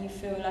there that you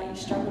feel like you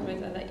struggled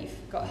with or that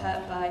you've got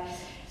hurt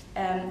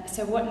by.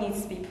 So what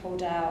needs to be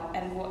pulled out,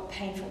 and what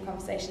painful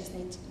conversations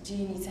do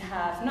you need to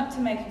have, not to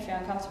make you feel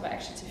uncomfortable, but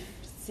actually to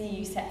see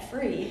you set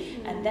free,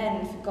 and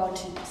then for God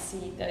to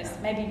see those,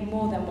 maybe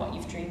more than what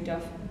you've dreamed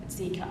of,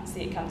 see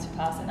it come to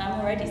pass. And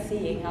I'm already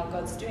seeing how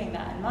God's doing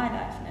that in my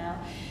life now,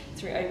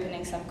 through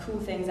opening some cool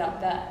things up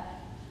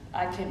that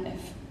I couldn't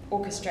have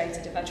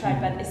orchestrated if I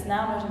tried. But it's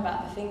now not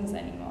about the things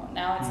anymore.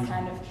 Now it's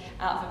kind of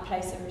out of a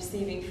place of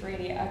receiving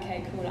freely.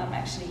 Okay, cool, I'm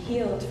actually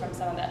healed from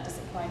some of that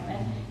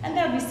disappointment. And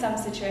there'll be some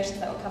situations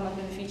that will come up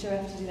in the future. We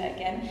have to do that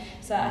again.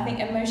 So I think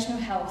emotional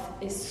health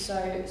is so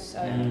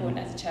important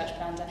as a church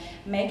planter.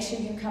 Make sure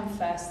you come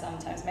first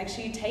sometimes. Make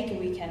sure you take a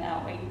weekend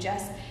out where you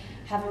just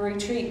have a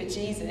retreat with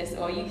Jesus,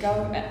 or you go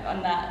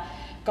on that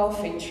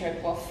golfing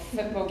trip or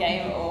football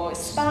game or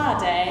spa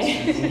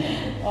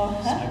day or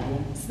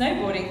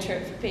snowboarding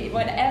trip for Pete.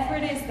 Whatever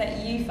it is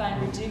that you find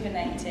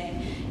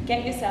rejuvenating,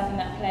 get yourself in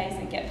that place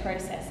and get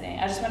processing.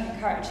 I just want to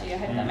encourage you. I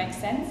hope that makes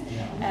sense.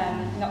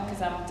 Not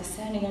because I'm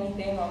discerning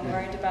anything or I'm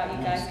worried about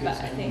you guys,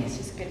 but I think it's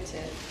just good to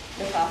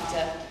look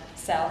after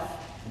self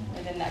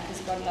within that,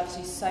 because God loves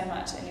you so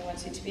much and he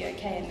wants you to be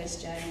okay in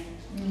this journey.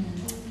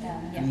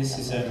 And this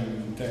is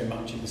very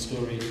much in the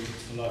story,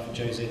 the life of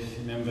Joseph.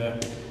 Remember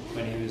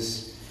when he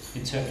was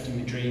interpreting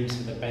the dreams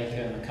for the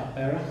baker and the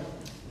cupbearer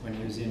when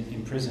he was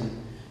in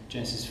prison?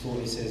 Genesis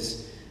 40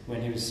 says,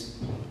 when he was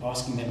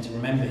asking them to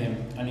remember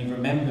him, only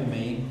remember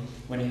me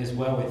when it is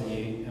well with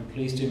you, and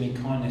please do me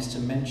kindness to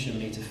mention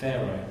me to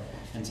Pharaoh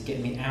and to get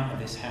me out of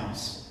this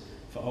house,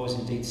 for I was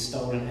indeed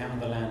stolen out of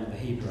the land of the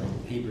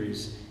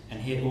Hebrews, and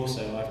here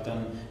also I've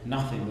done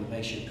nothing that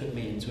they should put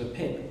me into a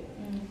pit.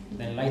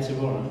 Then later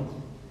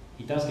on,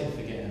 he does get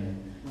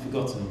forgotten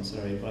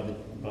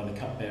by the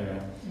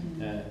cupbearer.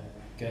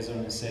 Goes on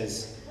and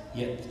says,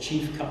 yet the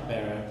chief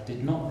cupbearer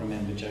did not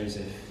remember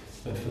Joseph,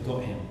 but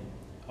forgot him.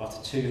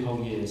 After 2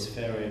 whole years,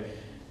 Pharaoh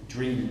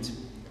dreamed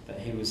that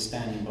he was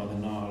standing by the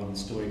Nile, and the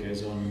story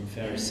goes on.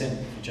 Pharaoh sent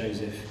for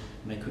Joseph,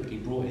 and they quickly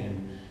brought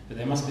him. But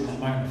there must have been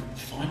that moment of,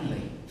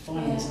 finally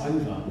it's over.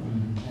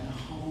 And a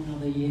whole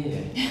other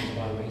year goes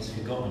by where he's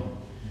forgotten.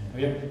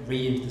 We don't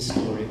read the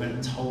story, we're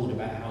not told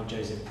about how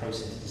Joseph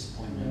processed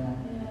disappointment.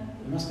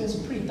 There must have been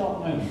some pretty dark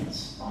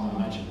moments, I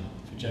imagine,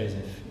 for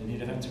Joseph, and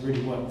he'd have had to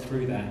really work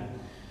through that.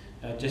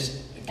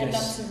 And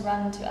not to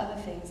run to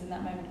other things in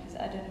that moment, because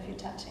I don't know if you're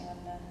touching on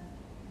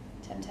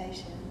the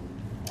temptation.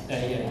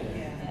 Yeah.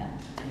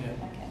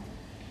 Okay.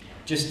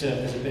 Just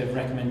as a bit of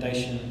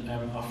recommendation,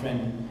 our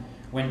friend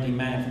Wendy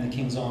Mann from the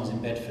King's Arms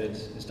in Bedford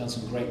has done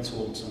some great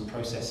talks on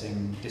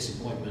processing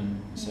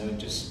disappointment. So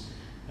just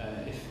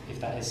if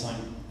that is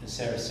something, as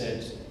Sarah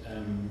said,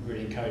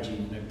 really encourage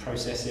you,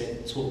 process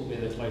it, talk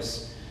with a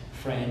close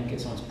friend, get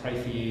someone to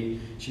pray for you.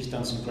 She's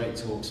done some great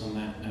talks on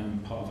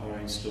that part of her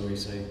own story.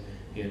 So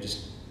yeah,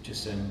 just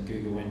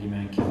Google Wendy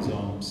Mann King's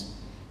Arms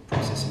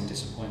processing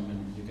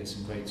disappointment. You'll get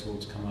some great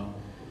talks come up.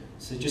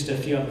 So just a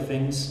few other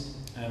things.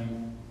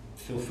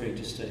 Feel free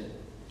just to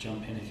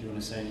jump in if you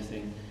want to say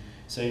anything.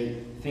 So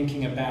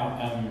thinking about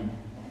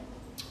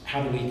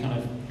how do we kind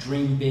of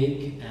dream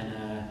big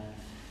and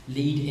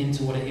lead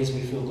into what it is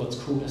we feel God's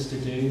called us to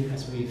do,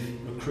 as we've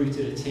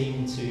recruited a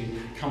team to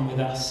come with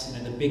us.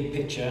 The big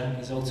picture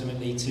is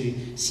ultimately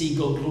to see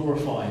God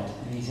glorified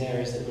in these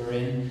areas that we're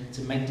in,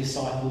 to make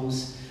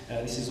disciples.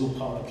 This is all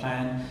part of the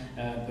plan,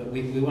 but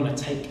we want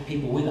to take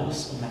people with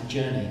us on that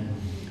journey.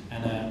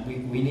 And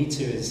we need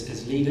to,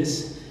 as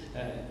leaders,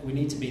 we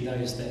need to be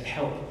those that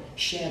help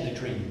share the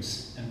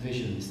dreams and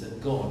visions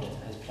that God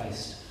has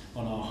placed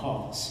on our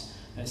hearts.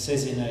 It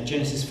says in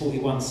Genesis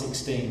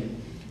 41:16,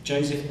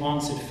 Joseph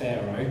answered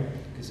Pharaoh,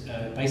 because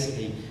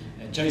basically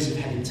Joseph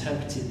had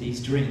interpreted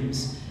these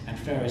dreams, and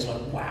Pharaoh's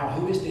like, wow,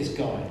 who is this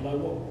guy? Like,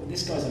 what?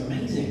 This guy's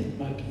amazing.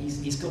 Like,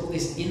 he's got all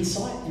this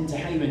insight into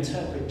how you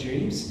interpret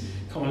dreams.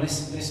 Come on,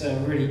 let's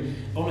really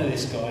honour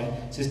this guy.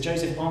 It says,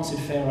 Joseph answered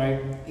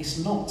Pharaoh, it's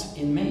not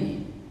in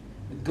me.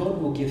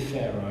 God will give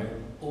Pharaoh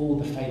all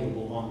the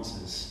favourable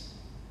answers.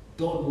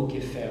 God will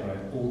give Pharaoh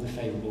all the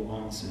favourable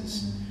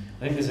answers.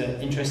 I think there's an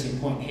interesting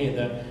point here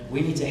that we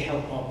need to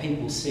help our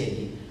people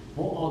see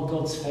what are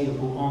God's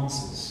favourable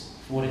answers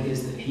for what it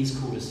is that He's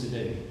called us to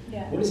do.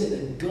 Yeah. What is it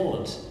that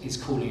God is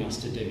calling us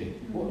to do?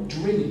 What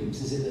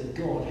dreams is it that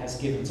God has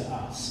given to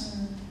us?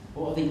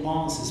 What are the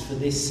answers for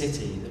this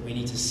city that we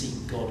need to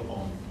seek God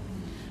on?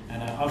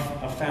 And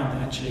I've found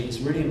that actually it's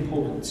really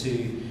important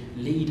to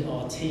lead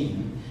our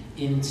team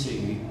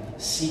into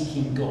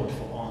seeking God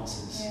for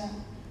answers. Yeah.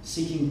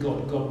 Seeking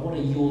God, what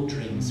are your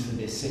dreams for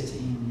this city?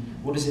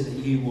 What is it that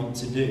you want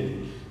to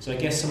do? So I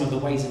guess some of the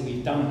ways that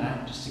we've done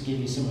that, just to give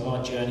you some of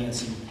our journey and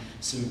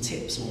some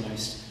tips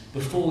almost.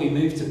 Before we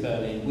moved to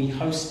Berlin, we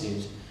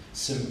hosted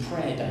some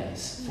prayer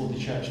days for the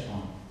church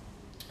plant.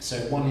 So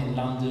one in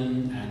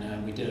London,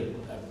 and we did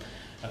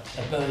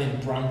a Berlin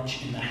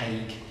brunch in The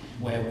Hague,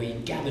 where we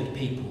gathered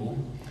people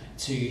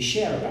to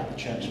share about the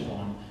church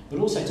plant, but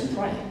also to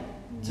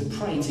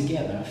pray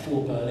together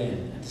for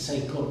Berlin, and to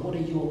say, God, what are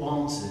your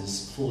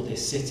answers for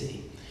this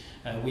city?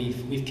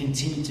 We've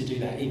continued to do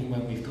that even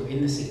when we've got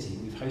in the city.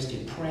 We've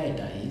hosted prayer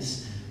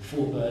days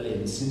for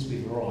Berlin since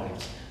we've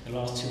arrived, the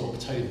last 2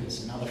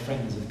 Octobers, and other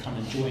friends have come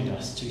and joined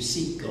us to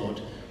seek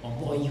God on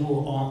what are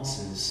your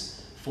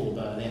answers for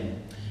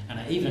Berlin.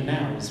 And even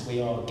now, as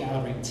we are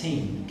gathering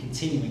team,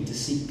 continuing to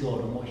seek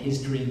God on what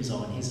His dreams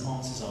are and His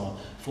answers are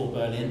for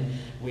Berlin,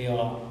 we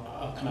are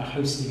kind of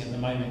hosting at the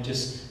moment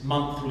just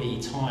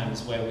monthly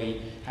times where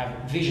we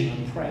have vision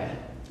and prayer,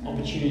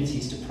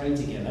 opportunities to pray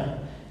together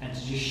and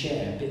to just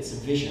share bits of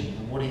vision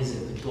and what is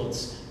it that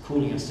God's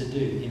calling us to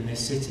do in this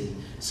city.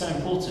 So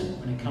important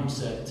when it comes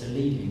to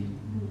leading,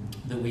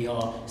 that we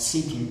are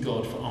seeking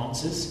God for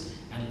answers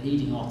and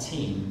leading our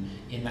team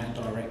in that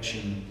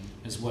direction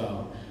as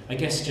well. I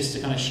guess just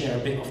to kind of share a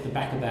bit off the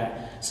back of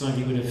that, some of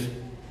you would have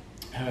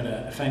heard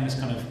a famous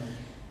kind of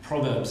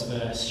Proverbs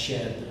verse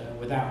shared,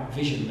 without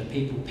vision the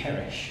people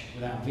perish,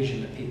 without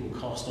vision the people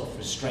cast off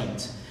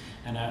restraint.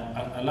 And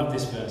I love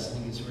this verse. I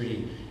think it's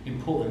really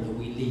important that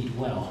we lead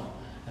well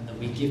and that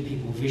we give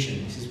people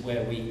vision. This is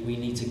where we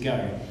need to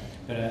go.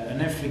 But I'll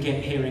never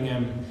forget hearing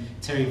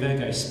Terry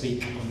Virgo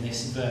speak on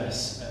this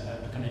verse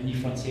at a kind of New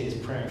Frontiers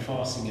prayer and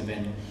fasting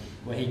event,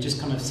 where he just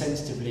kind of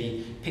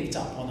sensitively picked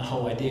up on the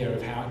whole idea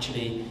of how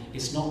actually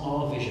it's not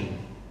our vision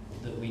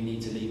that we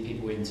need to lead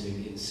people into,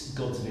 it's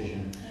God's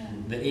vision.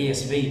 The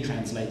ESV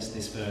translates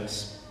this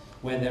verse,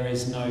 where there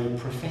is no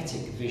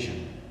prophetic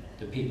vision,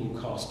 the people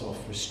cast off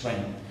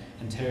restraint.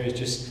 And Terry is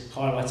just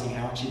highlighting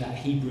how actually that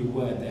Hebrew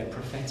word there,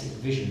 prophetic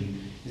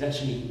vision, is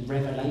actually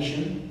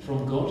revelation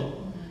from God.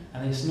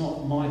 And it's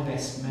not my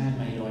best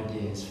man-made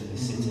ideas for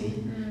this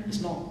city.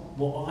 It's not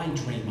what I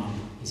dream up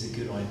is a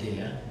good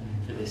idea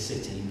for this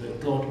city, but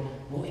God,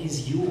 what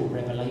is your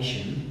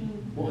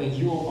revelation? What are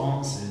your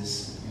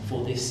answers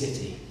for this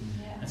city?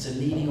 And so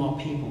leading our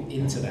people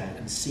into that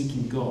and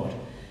seeking God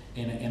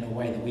in a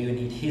way that we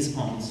need His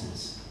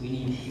answers. We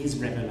need His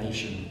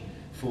revelation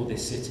for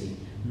this city,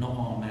 not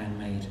our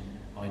man-made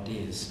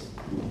ideas.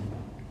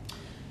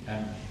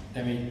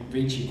 Let me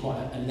read you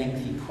quite a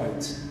lengthy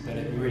quote, but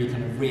it really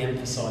kind of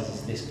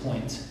re-emphasises this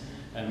point.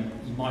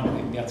 You might not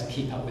even be able to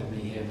keep up with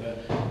me here,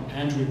 but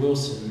Andrew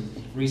Wilson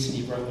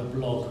recently wrote a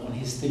blog on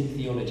his Think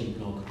Theology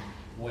blog,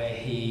 where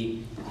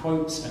he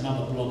quotes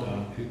another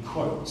blogger who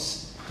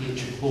quotes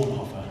Dietrich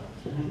Bonhoeffer.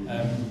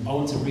 I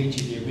want to read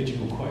you the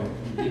original quote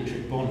from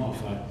Dietrich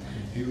Bonhoeffer,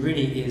 who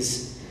really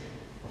is,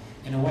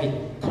 in a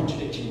way,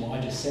 contradicting what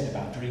I just said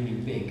about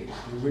dreaming big,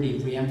 but really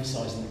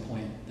re-emphasising the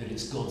point that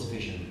it's God's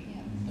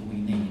vision that we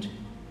need.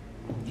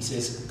 He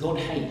says, God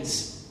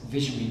hates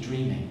visionary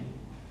dreaming.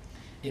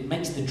 It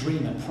makes the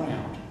dreamer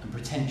proud and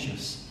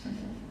pretentious.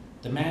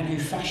 The man who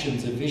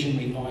fashions a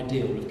visionary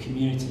ideal of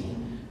community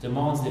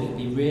demands that it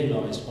be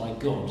realised by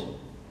God.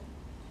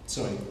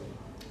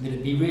 That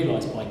it be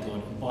realised by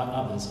God and by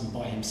others and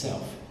by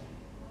himself.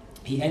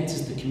 He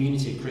enters the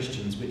community of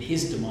Christians with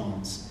his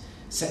demands,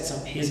 sets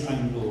up his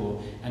own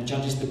law, and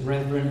judges the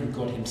brethren and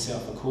God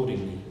himself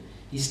accordingly.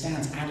 He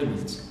stands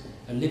adamant,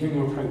 a living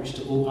reproach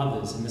to all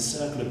others in the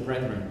circle of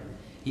brethren.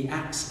 He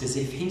acts as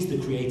if he's the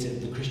creator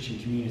of the Christian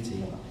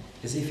community,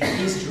 as if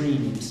his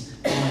dreams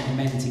bind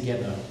men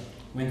together.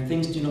 When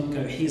things do not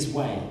go his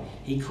way,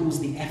 he calls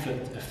the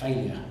effort a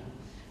failure.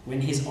 When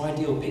his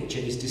ideal picture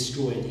is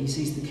destroyed, he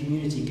sees the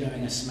community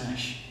going a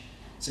smash.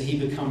 So he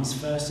becomes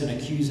first an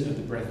accuser of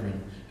the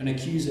brethren, an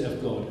accuser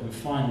of God, and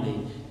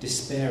finally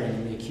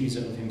despairing the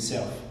accuser of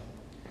himself.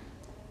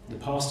 The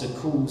pastor's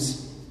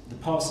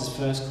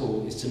first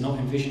call is to not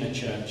envision a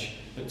church,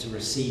 but to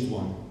receive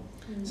one.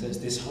 So it's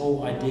this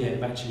whole idea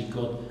of actually,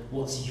 God,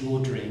 what's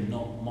your dream,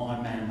 not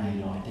my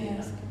man-made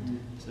idea.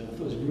 So I thought it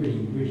was a really,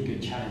 really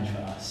good challenge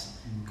for us.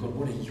 God,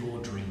 what are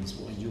your dreams?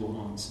 What are your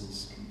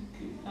answers?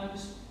 Can I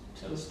just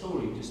tell a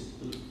story? Is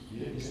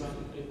that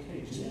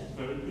okay? Just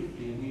very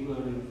briefly. We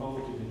were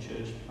involved in a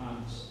church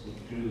plant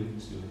that grew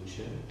into a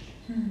church.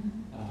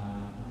 And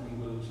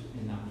we worked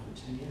in that for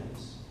 10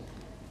 years.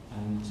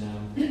 And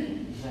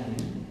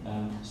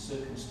then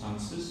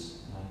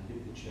circumstances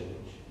hit the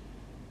church,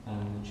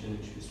 and the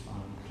church was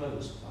finally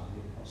closed by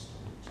the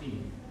apostolic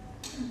team.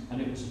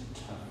 And it was a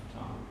tough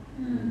time.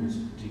 It was a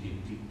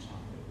digging deep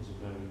time. It was a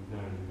very,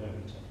 very,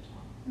 very tough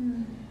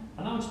time.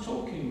 And I was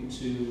talking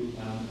to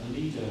a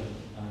leader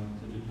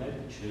that had led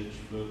the church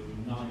for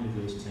 9 of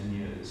those 10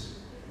 years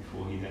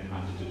before he then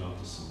handed it on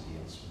to somebody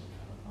else when it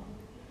fell apart.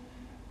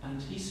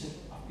 And he said,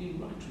 I've been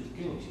right with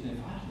guilt. If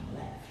I hadn't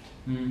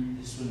left,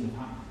 this wouldn't have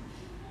happened.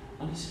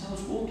 And he said, I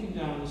was walking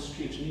down the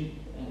street,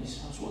 and he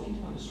said, I was walking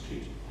down the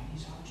street, and he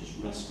said, I was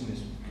just wrestling this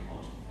with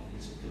God, and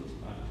he's so guilty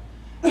about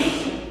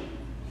it.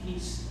 And he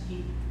said,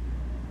 he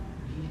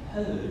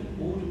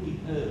audibly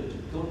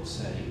heard God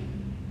say,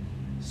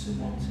 so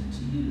what's it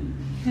to you?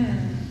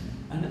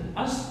 And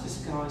as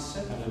this guy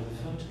said that over the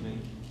phone to me,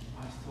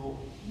 I thought,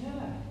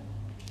 yeah,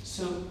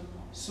 so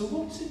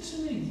what's it to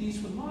me?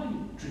 These were my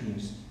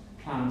dreams,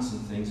 plans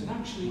and things, and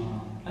actually,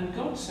 and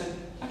God said,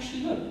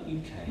 actually look,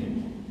 you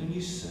came and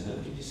you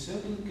served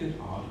with a good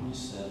heart, and you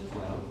served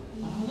well,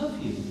 and I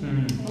love you.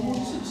 And what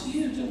is it to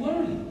you? Don't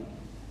worry.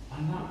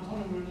 And that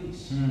got a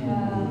release.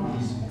 Wow,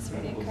 that's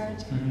really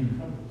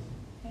encouraging.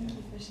 Thank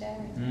you for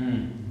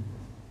sharing.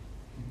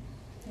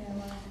 Yeah,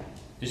 wow.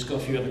 Just got a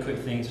few other quick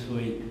things before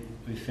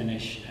we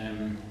finish.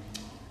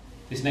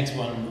 This next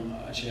one,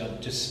 actually, I'll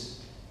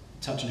just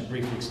touch on it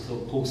briefly because I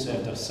thought Paul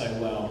served us so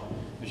well,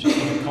 which is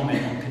a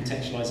comment on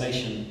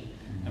contextualisation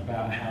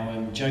about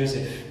how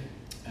Joseph,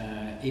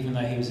 even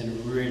though he was in a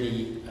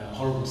really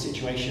horrible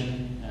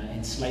situation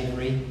in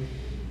slavery,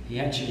 he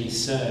actually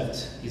served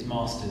his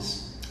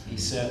masters. He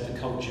served the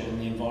culture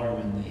and the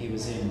environment that he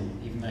was in,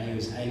 even though he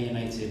was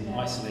alienated and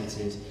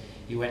isolated.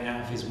 He went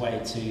out of his way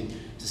to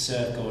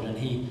serve God, and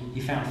he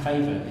found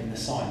favour in the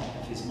sight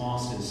of his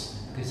masters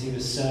because he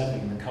was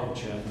serving the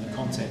culture and the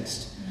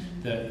context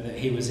that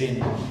he was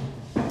in.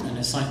 And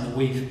it's something that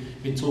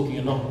we've been talking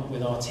a lot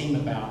with our team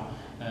about,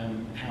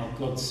 how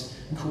God's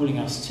calling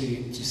us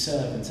to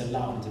serve and to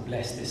love and to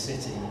bless this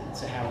city.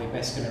 So how we're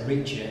best going to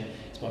reach it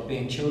is by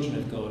being children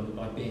of God,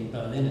 by being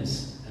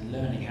Berliners and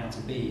learning how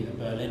to be a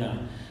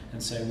Berliner.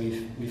 And so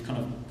we've kind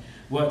of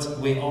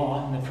we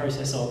are in the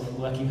process of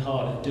working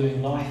hard at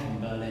doing life in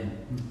Berlin.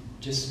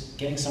 Just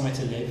getting somewhere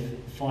to live,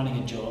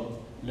 finding a job,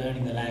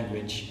 learning the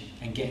language,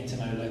 and getting to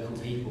know local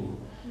people.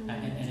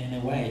 And in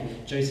a way,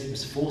 Joseph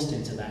was forced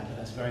into that, but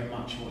that's very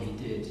much what he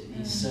did.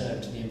 He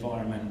served the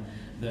environment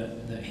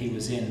that he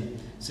was in.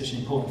 Such an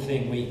important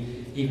thing.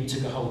 We even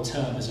took a whole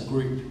term as a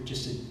group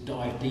just to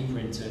dive deeper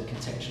into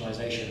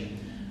contextualisation.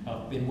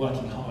 I've been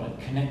working hard at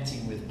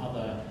connecting with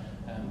other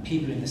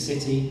people in the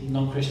city,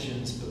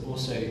 non-Christians, but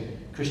also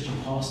Christian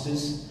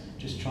pastors,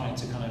 just trying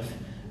to kind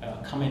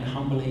of come in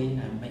humbly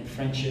and make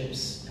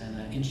friendships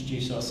and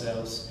introduce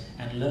ourselves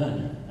and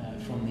learn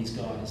from these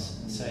guys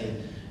and say,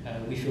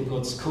 we feel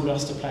God's called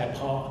us to play a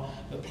part,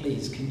 but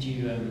please, can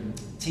you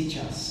teach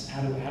us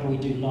how do we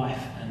do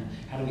life and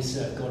how do we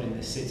serve God in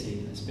this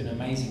city? It's been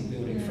amazing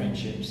building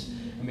friendships.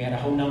 And we had a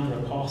whole number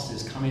of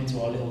pastors come into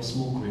our little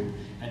small group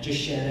and just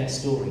share their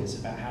stories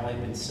about how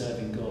they've been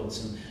serving God.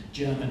 Some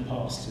German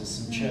pastors,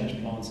 some church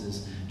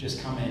planters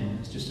just come in.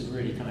 It's just a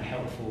really kind of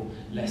helpful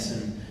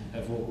lesson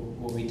of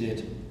what we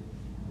did.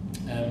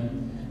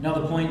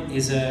 Another point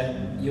is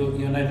you'll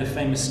know the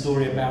famous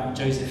story about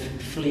Joseph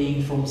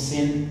fleeing from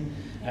sin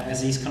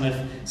as he's kind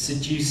of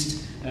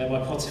seduced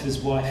by Potiphar's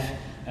wife.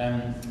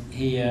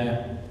 He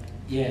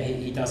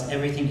he does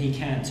everything he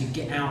can to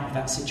get out of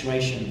that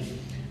situation.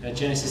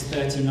 Genesis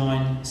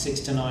 39,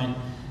 6-9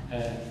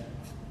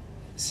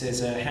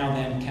 says, how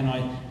then can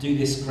I do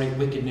this great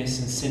wickedness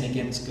and sin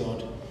against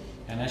God?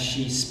 And as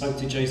she spoke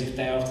to Joseph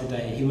day after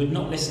day, he would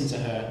not listen to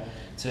her,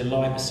 to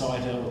lie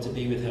beside her or to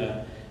be with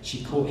her.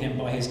 She caught him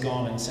by his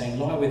garment, saying,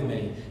 lie with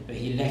me. But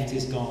he left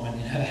his garment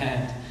in her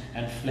hand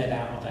and fled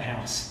out of the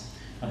house.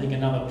 I think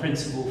another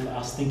principle for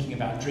us thinking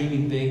about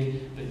dreaming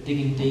big but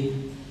digging deep,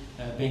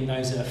 being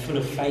those that are full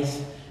of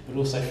faith but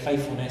also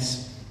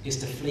faithfulness, is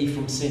to flee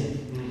from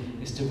sin,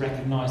 is to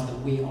recognise that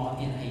we are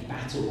in a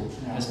battle.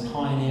 As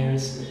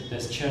pioneers,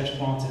 as church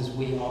planters,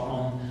 we are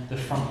on the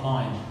front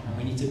line, and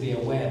we need to be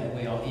aware that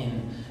we are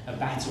in a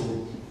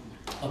battle.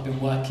 I've been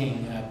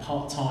working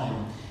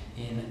part-time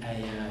in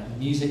a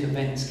music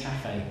events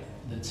cafe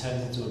that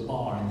turns into a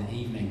bar in the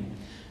evening.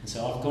 And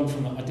so I've gone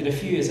from, I did a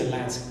few years as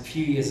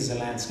a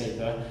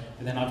landscaper,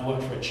 but then I've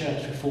worked for a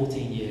church for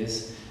 14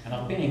 years, and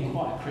I've been in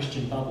quite a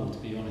Christian bubble, to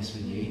be honest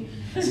with you.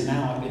 And so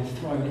now I've been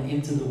thrown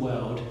into the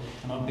world,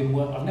 and I've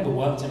never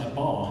worked in a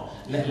bar,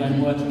 let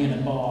alone working in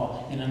a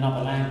bar in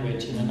another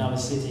language, in another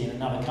city, in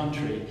another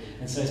country.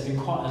 And so it's been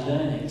quite a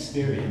learning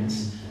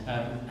experience.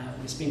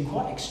 It's been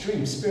quite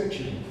extreme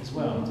spiritually as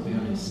well, to be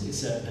honest.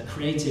 It's a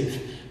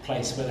creative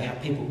place where they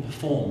have people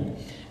perform.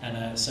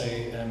 And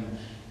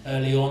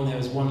early on, there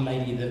was one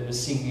lady that was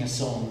singing a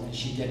song, and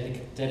she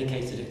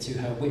dedicated it to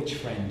her witch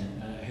friend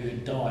who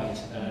had died,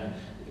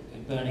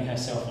 burning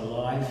herself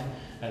alive.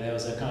 There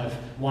was a kind of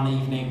one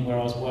evening where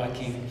I was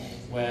working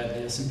where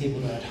there were some people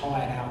that had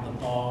hired out the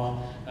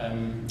bar.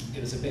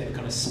 It was a bit of a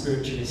kind of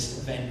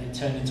spiritualist event. It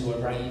turned into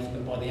a rave,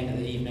 but by the end of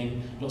the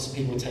evening, lots of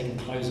people were taking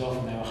clothes off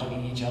and they were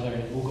hugging each other,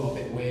 and it all got a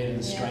bit weird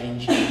and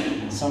strange.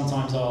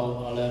 Sometimes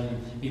I'll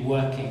be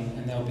working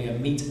and there'll be a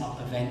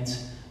meet-up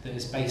event that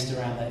is based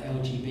around the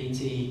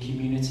LGBT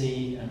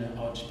community, and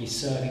I'll just be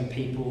serving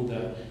people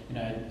that, you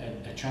know,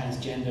 are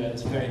transgender.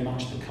 It's very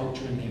much the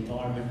culture and the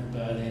environment of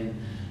Berlin.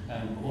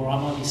 Or I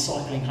might be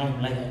cycling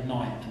home late at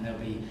night and there'll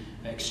be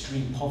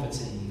extreme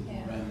poverty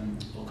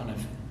or kind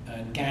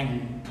of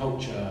gang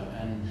culture,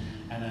 and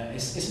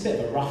it's a bit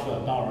of a rougher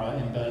borough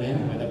in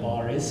Berlin where the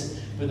bar is.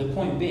 But the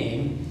point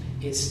being,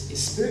 it's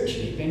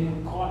spiritually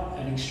been quite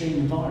an extreme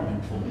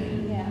environment for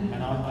me,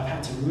 and I've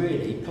had to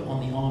really put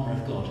on the armour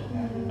of God.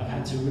 I've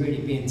had to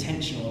really be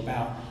intentional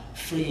about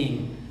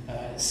fleeing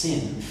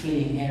sin,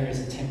 fleeing areas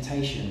of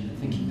temptation, and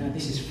thinking, no,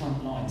 this is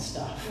frontline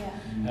stuff.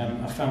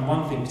 I found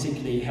one thing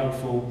particularly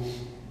helpful,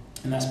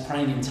 and that's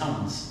praying in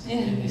tongues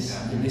in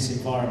this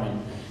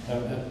environment.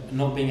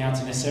 Not being able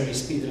to necessarily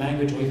speak the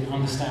language or even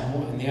understand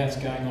what in the earth's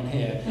going on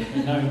here,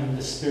 but knowing that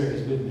the Spirit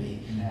is with me,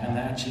 and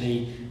that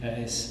actually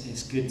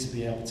it's good to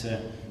be able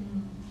to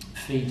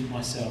feed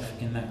myself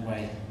in that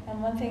way.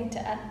 And one thing to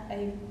add,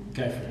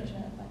 go for it.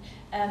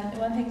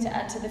 One thing to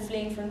add to the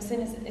fleeing from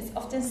sin is it's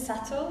often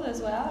subtle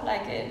as well.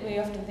 Like we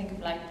often think of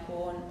like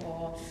porn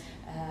or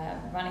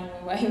running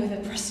away with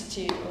a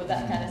prostitute or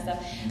that kind of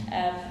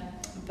stuff.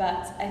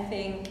 But I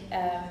think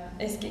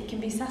it can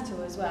be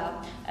subtle as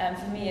well.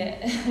 For me,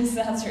 it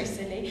sounds very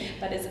silly,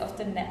 but it's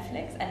often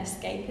Netflix and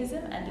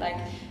escapism and like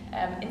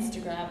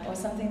Instagram or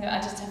something that I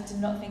just have to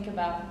not think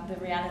about the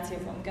reality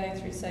of what I'm going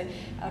through. So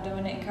I do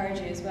want to encourage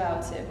you as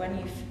well to, when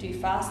you do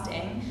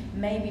fasting,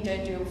 maybe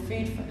don't do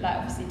food, like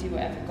obviously do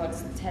whatever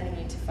God's telling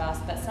you to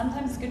fast, but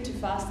sometimes it's good to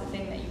fast the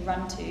thing that you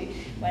run to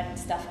when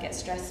stuff gets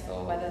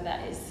stressful, whether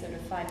that is sort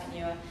of finding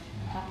your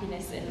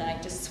happiness in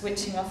like just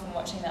switching off and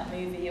watching that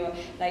movie, or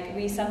like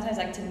we sometimes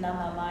like to numb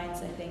our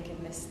minds, I think,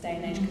 in this day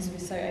and age because we're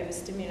so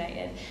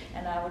overstimulated,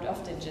 and I would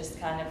often just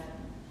kind of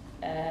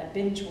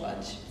binge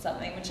watch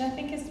something, which I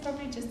think is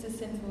probably just as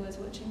sinful as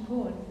watching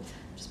porn.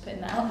 I'm just putting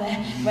that out there.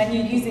 When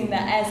you're using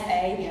that as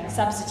a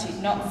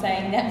substitute, not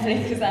saying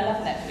Netflix, because I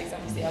love Netflix,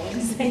 obviously I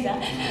wouldn't say that,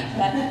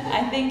 but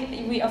I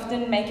think we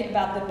often make it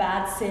about the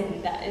bad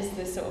sin that is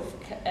the sort of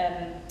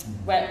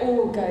where it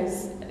all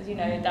goes, you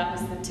know, that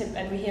was the tip,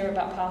 and we hear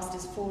about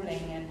pastors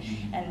falling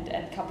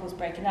and couples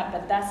breaking up,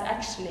 but that's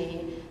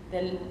actually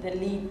the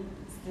lead,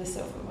 the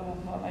sort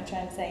of, what am I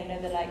trying to say, you know,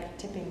 the like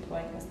tipping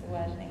point, what's the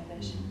word in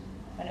English?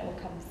 When it all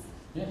comes,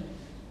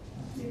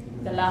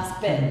 the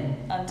last bit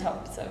on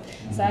top. So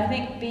I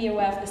think be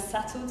aware of the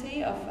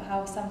subtlety of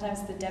how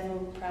sometimes the devil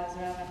prowls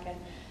around like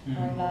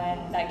a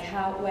lion, like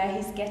where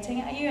he's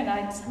getting at you, and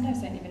I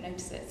sometimes don't even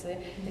notice it. So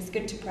it's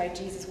good to pray,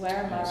 Jesus, where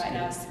am I right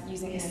now?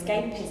 Using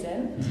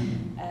escapism,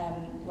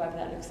 whatever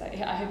that looks like.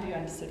 I hope you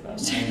understood what I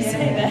was trying to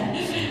say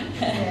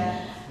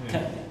there.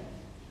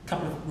 A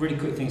couple of really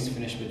quick things to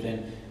finish with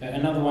then.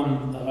 Another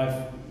one that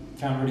I've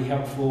found really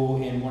helpful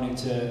in wanting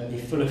to be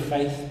full of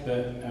faith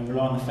but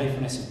rely on the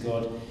faithfulness of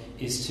God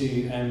is to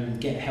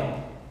get help.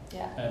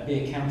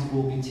 Be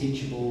accountable, be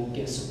teachable,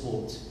 get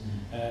support.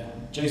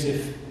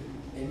 Joseph,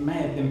 it may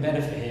have been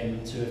better for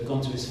him to have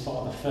gone to his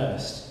father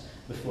first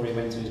before he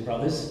went to his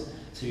brothers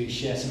to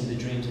share some of the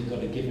dreams that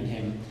God had given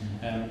him,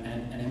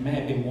 and it may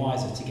have been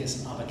wiser to get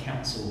some other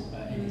counsel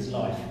in his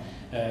life.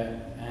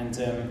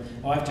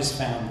 I've just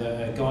found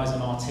that guys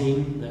on our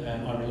team that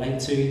I relate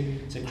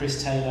to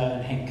Chris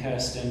Taylor and Henk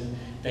Kirsten,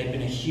 they've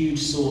been a huge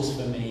source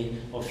for me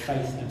of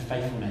faith and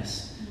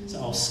faithfulness. So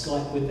I'll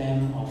Skype with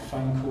them, I'll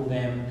phone call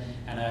them,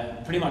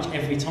 and pretty much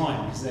every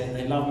time, because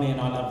they love me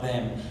and I love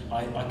them,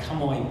 I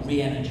come away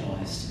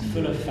re-energised,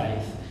 full of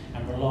faith,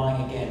 and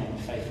relying again on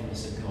the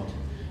faithfulness of God.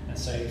 And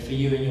so for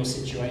you in your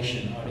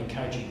situation, I would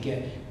encourage you to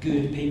get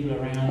good people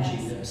around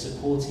you that are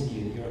supporting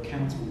you, that you're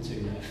accountable to,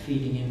 that are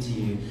feeding into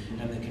you,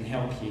 and that can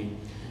help you.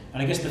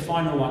 And I guess the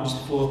final one,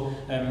 just before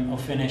I'll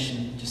finish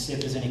and just see if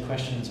there's any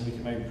questions and we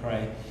can maybe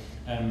pray.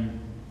 The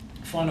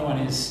final one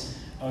is,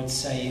 I would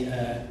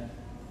say,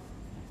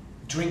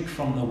 drink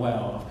from the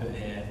well, I've put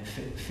here,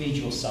 feed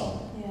your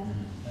soul. Yeah.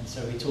 And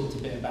so we talked a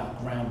bit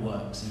about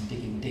groundworks and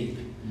digging deep.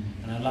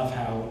 And I love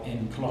how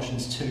in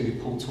Colossians 2,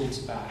 Paul talks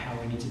about how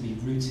we need to be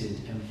rooted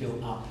and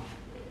built up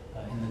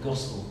in the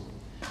gospel,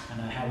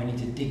 and how we need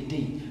to dig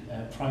deep,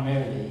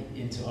 primarily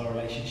into our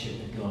relationship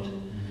with God.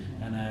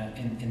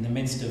 And in the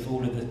midst of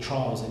all of the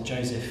trials that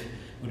Joseph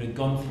would have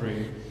gone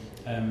through,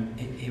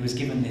 he was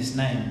given this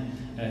name.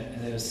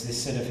 There was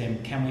this said of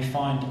him, "Can we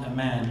find a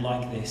man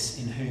like this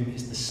in whom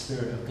is the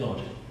Spirit of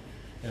God?"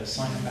 There was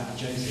something about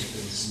Joseph,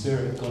 that the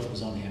Spirit of God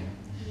was on him.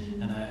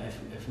 And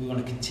if we want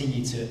to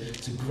continue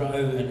to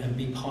grow and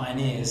be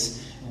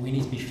pioneers, we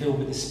need to be filled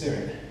with the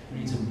Spirit. We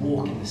need to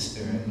walk in the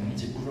Spirit. We need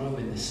to grow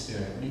in the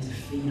Spirit. We need to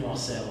feed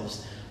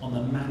ourselves on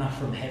the manna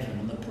from heaven,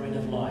 on the bread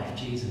of life,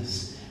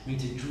 Jesus. We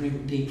need to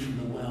drink deep from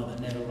the well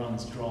that never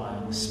runs dry,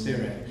 on the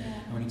Spirit.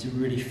 And we need to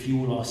really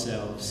fuel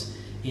ourselves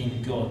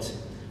in God.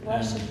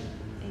 Worship.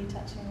 Are you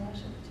touching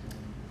worship?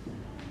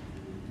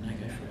 No,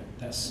 go for it.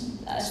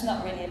 That's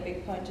not really a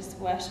big point, just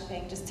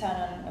worshipping. Just turn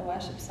on a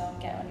worship song,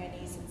 get on your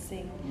knees and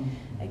sing.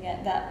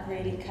 Again, that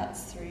really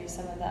cuts through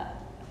some of that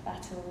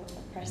battle,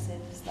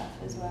 oppressive stuff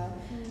as well.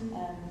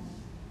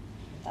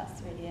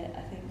 That's really it,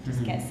 I think.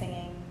 Just get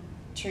singing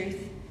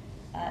truth.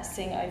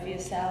 Sing over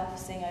yourself,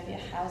 sing over your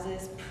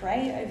houses,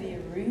 pray over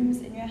your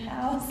rooms in your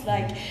house.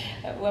 Like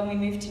when we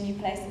move to new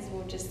places,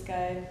 we'll just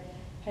go,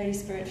 Holy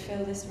Spirit,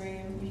 fill this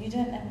room. You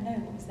don't ever know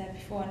what was there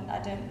before, and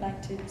I don't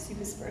like to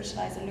super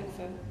spiritualize or look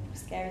for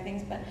scary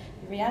things, but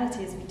the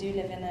reality is we do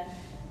live in a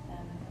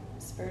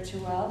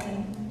spiritual world,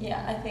 and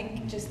yeah, I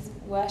think just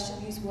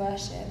use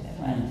worship in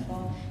whatever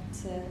form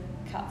to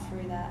cut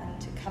through that and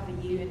to cover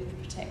you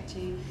and protect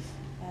you.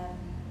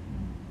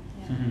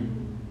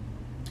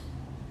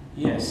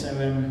 So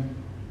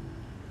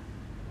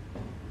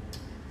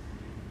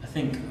I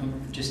think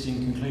just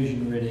in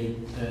conclusion really,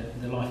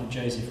 the life of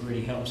Joseph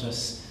really helps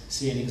us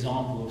see an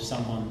example of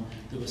someone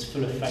that was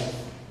full of faith,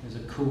 was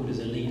called as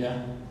a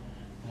leader,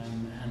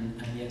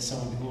 and yet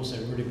someone who also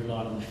really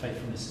relied on the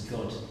faithfulness of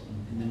God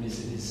in the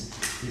midst of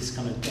his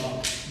kind of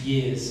dark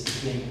years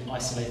of being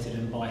isolated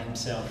and by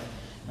himself.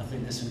 And I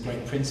think there's some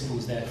great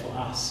principles there for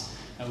us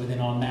within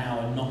our now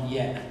and not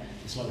yet.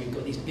 It's like we've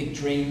got these big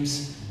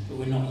dreams, but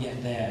we're not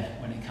yet there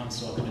when it comes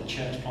to our kind of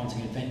church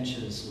planting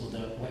adventures or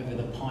whatever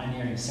the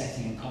pioneering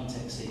setting and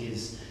context it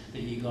is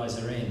that you guys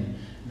are in.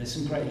 And there's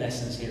some great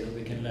lessons here that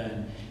we can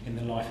learn in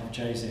the life of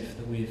Joseph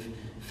that we've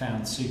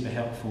found super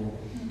helpful.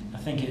 I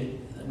think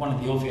one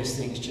of the obvious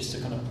things just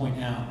to kind of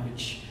point out,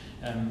 which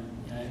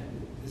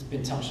has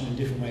been touched on in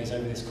different ways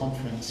over this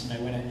conference,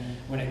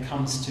 when it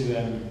comes to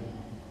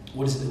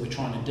what is it that we're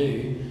trying to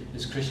do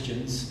as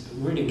Christians,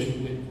 really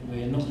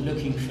we're not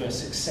looking for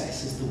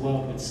success as the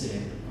world would see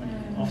it.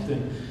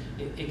 Often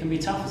it can be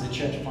tough as a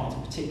church planter,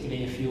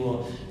 particularly if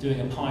you're doing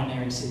a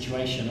pioneering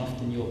situation.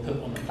 Often you're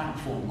put on the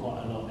platform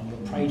quite a lot and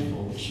you're prayed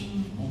for, which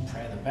the more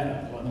prayer the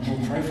better, like the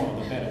more profile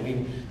the better.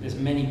 There's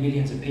many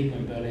millions of people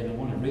in Berlin who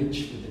want to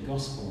reach with the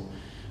gospel.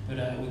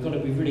 But we've got to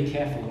be really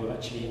careful with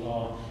actually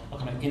our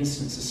kind of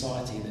instant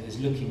society that is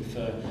looking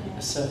for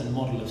a certain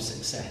model of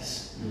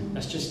success.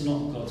 That's just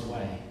not God's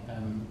way.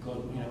 God,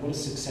 what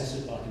does success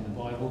look like in the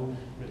Bible?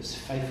 Well, it's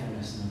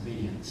faithfulness and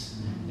obedience.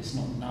 It's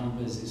not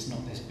numbers, it's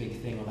not this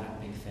big thing or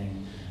that big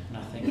thing. And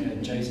I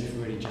think Joseph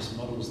really just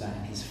models that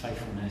in his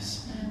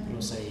faithfulness, but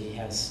also he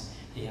has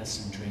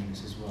some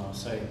dreams as well.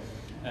 So,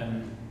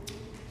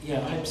 I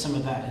hope some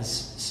of that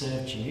has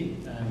served you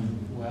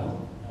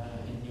well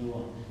in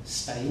your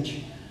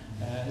stage.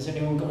 Has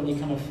anyone got any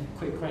kind of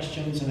quick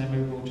questions, and then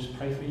maybe we'll just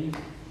pray for you?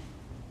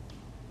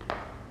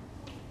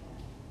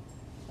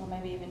 Or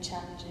maybe even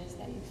challenges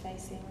that you're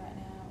facing right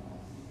now.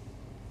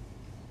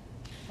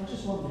 I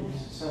just wondered,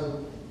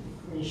 so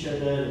when you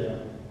showed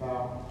earlier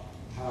about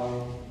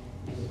how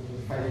the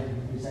faith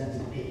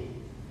presented it,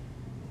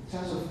 in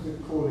terms of the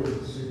calling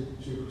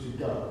to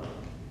go,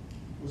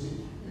 was it,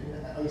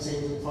 are you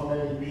saying it was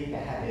primarily being the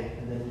habit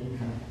and then you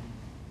kind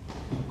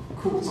of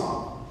caught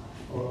up?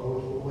 Or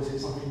was it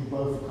something you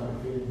both kind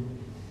of feeling?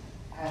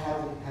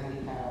 How did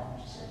it play out?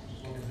 Just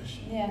one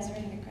question. Yeah, it's a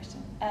really good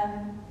question.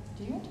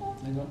 Do you want to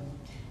answer? No, go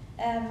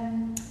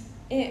on.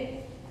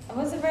 It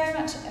wasn't very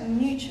much a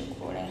mutual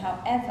calling.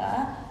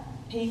 However,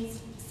 Pete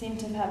seemed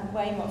to have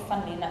way more,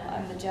 funnily enough,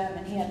 I'm the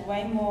German, he had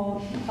way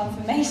more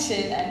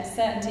confirmation and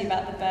certainty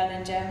about the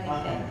Berlin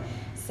Germany thing.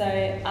 So So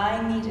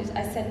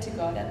I said to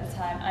God at the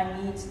time, I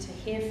need to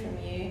hear from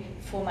you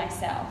for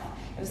myself.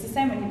 It was the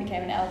same when he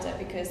became an elder,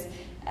 because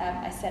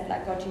I said,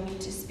 like, God, you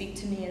need to speak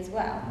to me as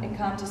well. It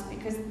can't just,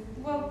 because,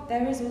 well,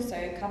 there is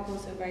also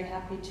couples who are very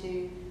happy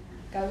to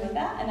go with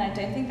that, and I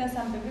don't think that's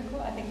unbiblical.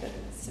 I think that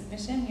it's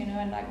submission,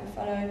 and like we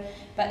follow,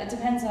 but it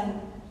depends on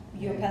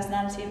your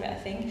personality. But I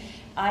think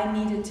I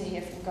needed to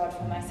hear from God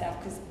for myself,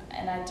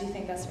 and I do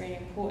think that's really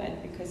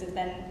important, because if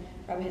then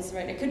rubber hits the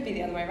road, it could be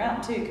the other way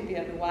around too. It could be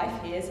that the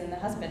wife hears and the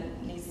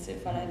husband needs to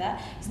follow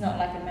that. It's not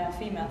like a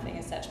male-female thing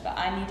as such, but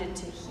I needed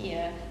to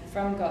hear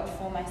from God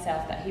for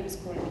myself that he was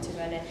calling me to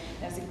Berlin.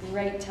 There was a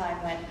great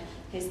time when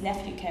his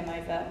nephew came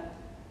over,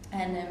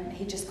 and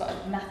he just got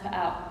a map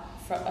out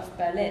of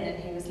Berlin,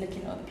 and he was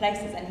looking at all the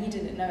places, and he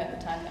didn't know at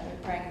the time that we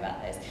were praying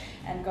about this.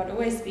 And God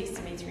always speaks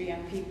to me through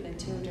young people and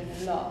children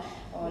a lot,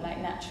 or like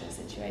natural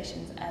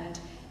situations, and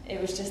it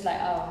was just like,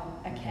 oh,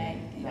 okay,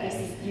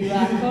 you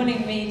are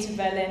calling me to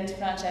Berlin to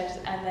plant churches.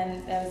 And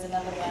then there was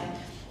another one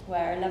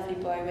where a lovely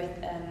boy with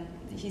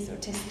he's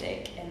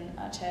autistic in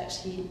our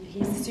church.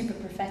 He's super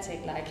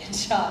prophetic, like, and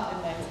sharp,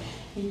 and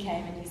he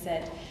came and he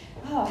said,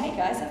 oh, hey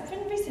guys, I've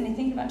been recently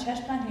thinking about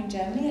church planting in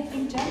Germany. I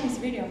think Germany's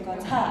really on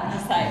God's heart. And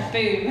it's like,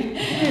 boom.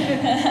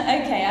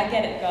 Okay, I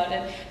get it,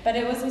 God. But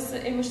it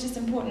was just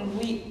important.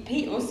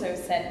 Pete also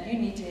said, you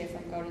need to hear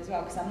from God as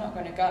well, because I'm not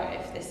going to go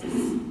if this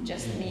is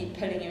just me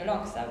pulling you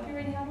along, because that would be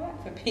really hard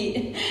work for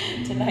Pete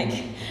to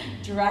like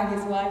drag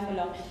his wife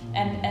along.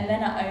 And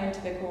then I owned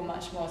the call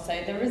much more. So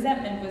the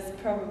resentment was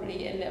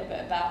probably a little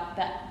bit about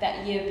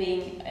that year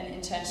being an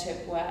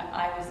internship where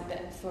I was a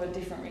bit, for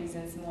different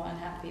reasons, more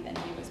unhappy than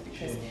he was,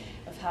 because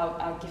of how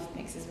our gift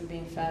mixes were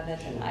being furthered,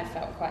 and I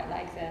felt quite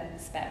like the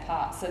spare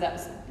part. So that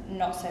was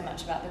not so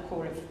much about the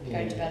call of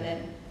going to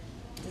Berlin.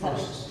 The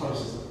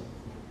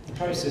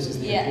process is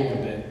the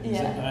important bit.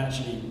 And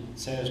actually,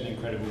 Sarah's an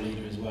incredible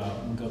leader as well,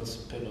 and God's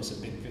put lots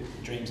of big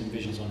dreams and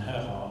visions on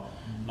her heart.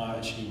 And I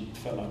actually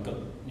felt like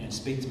God,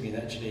 speak to me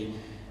that actually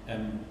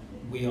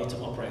we are to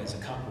operate as a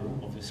couple,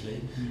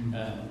 obviously,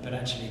 but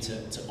actually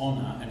to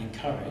honour and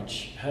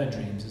encourage her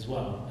dreams as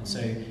well. And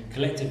so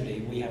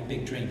collectively, we have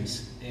big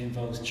dreams. It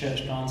involves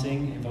church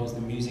planting, it involves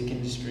the music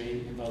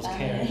industry, it involves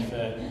caring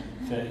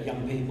for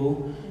young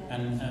people.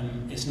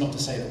 And it's not to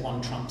say that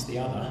one trumps the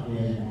other.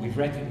 We've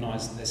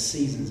recognised that there's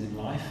seasons in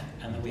life,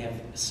 and that we have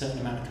a certain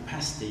amount of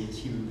capacity as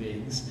human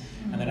beings,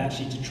 and that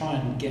actually to try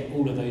and get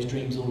all of those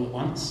dreams all at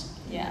once,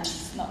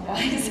 it's not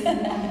wise.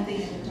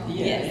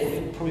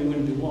 It probably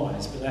wouldn't be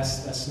wise, but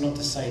that's not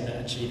to say that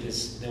actually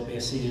there'll be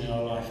a season in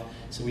our life.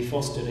 So we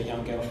fostered a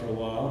young girl for a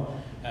while.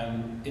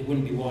 It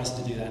wouldn't be wise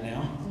to do that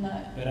now.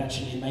 No. But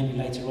actually, maybe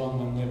later on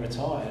when we're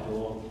retired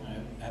or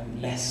have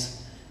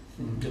less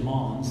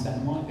demands,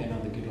 that might be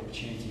another good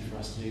opportunity for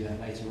us to do that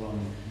later on.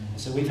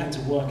 So we've had to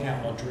work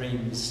out our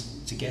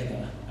dreams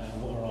together.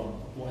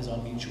 What is our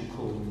mutual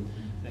call? And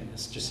I think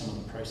that's just some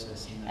of the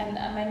process. And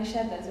I mainly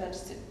shared that as well,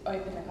 just to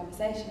open the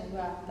conversation as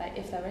well. Like,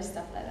 if there is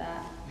stuff like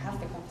that, have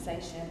the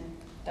conversation.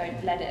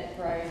 Don't let it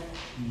grow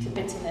to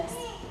bitterness.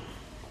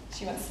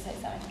 She wants to say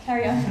something.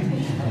 Carry on.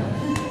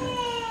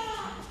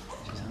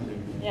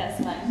 Yes,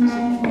 nice.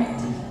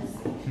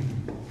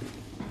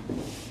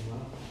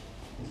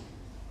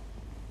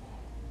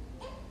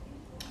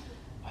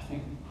 I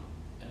think,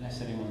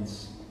 unless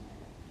anyone's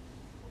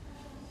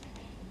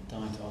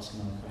dying to ask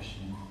another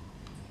question,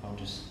 I'll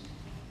just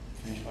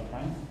finish by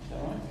praying. Is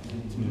that right?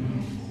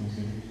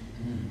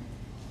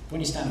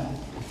 When you stand up.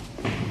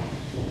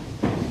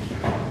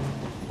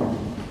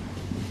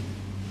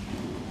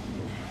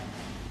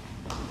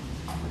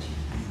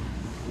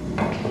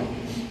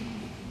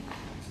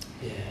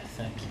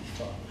 Thank you,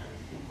 Father.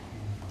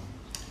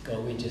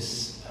 God, we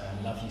just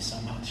love you so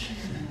much.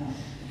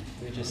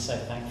 We're just so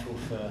thankful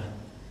for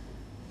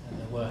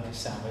the work of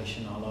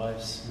salvation in our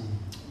lives.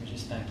 We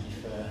just thank you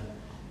for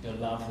your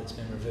love that's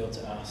been revealed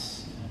to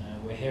us.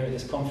 And, we're here at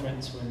this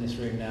conference, we're in this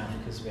room now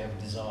because we have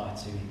a desire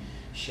to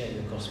share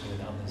your gospel with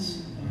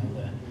others.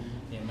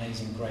 The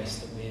amazing grace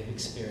that we have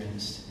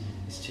experienced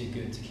is too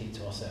good to keep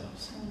to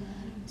ourselves.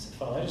 So,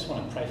 Father, I just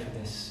want to pray for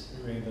this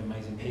room of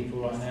amazing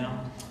people right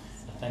now.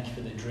 I thank you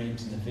for the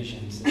dreams and the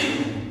visions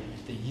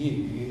that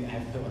you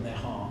have put on their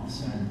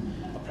hearts. And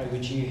I pray,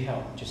 would you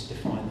help just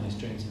define those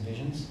dreams and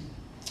visions?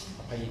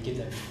 I pray you give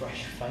them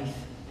fresh faith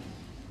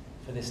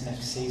for this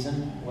next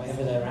season,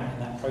 whatever they're at in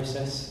that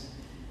process.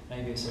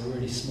 Maybe it's a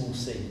really small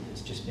seed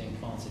that's just being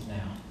planted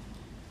now.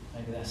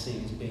 Maybe that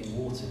seed is being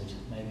watered.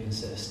 Maybe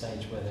it's at a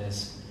stage where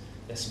there's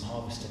some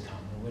harvest to come.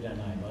 We don't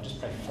know, but I just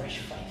pray fresh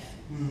faith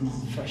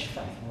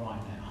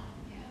right now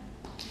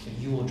for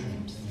your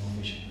dreams and your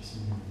visions.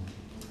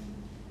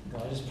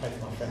 God, I just pray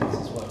for my friends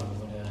as well.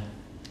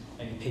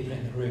 Maybe people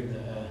in the room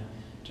that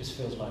just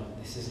feels like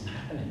this isn't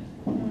happening.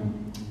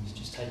 It's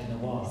just taken a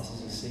while. This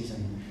is a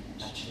season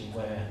actually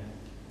where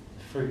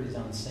the fruit is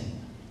unseen.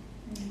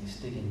 It's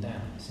digging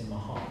down. It's in my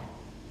heart.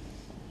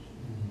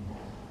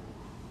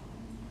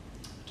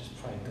 I just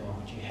pray, God,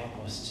 would you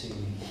help us to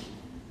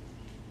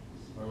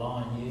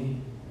rely on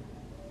you,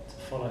 to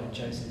follow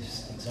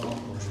Joseph's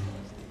example,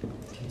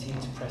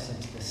 continue to press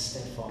into the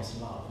steadfast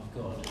love of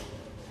God.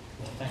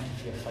 We thank you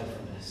for your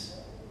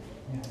faithfulness.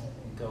 And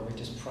God, we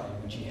just pray,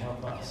 would you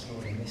help us,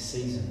 Lord, in this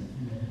season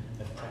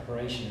of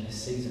preparation, in this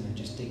season of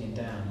just digging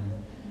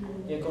down.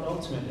 Yeah, God,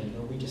 ultimately,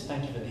 Lord, we just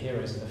thank you for the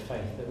heroes of the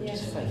faith, that we're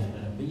just faithful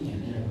and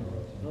obedient.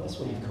 Lord, that's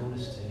what you've called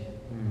us to.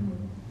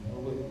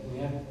 Lord, we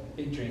have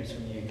big dreams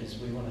from you because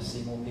we want to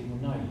see more people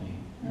know you.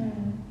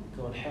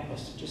 God, help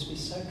us to just be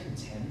so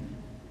content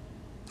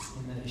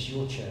in that it's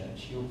your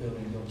church, you're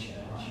building your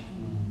church.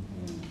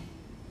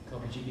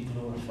 God, would you be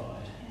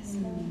glorified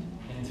in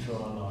and through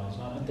our lives?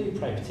 And I do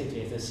pray,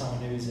 particularly if there's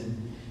someone who is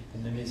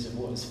in the midst of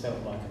what has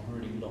felt like a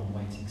really long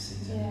waiting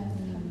season.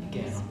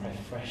 Again, I pray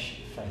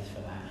fresh faith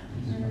for that.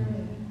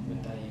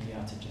 Would they be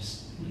able to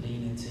just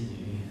lean into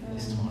you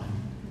this time,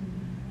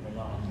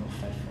 rely on your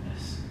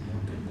faithfulness,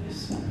 your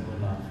goodness, your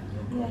love,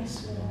 your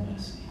grace, your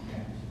mercy.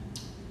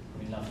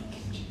 We love you,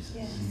 King Jesus.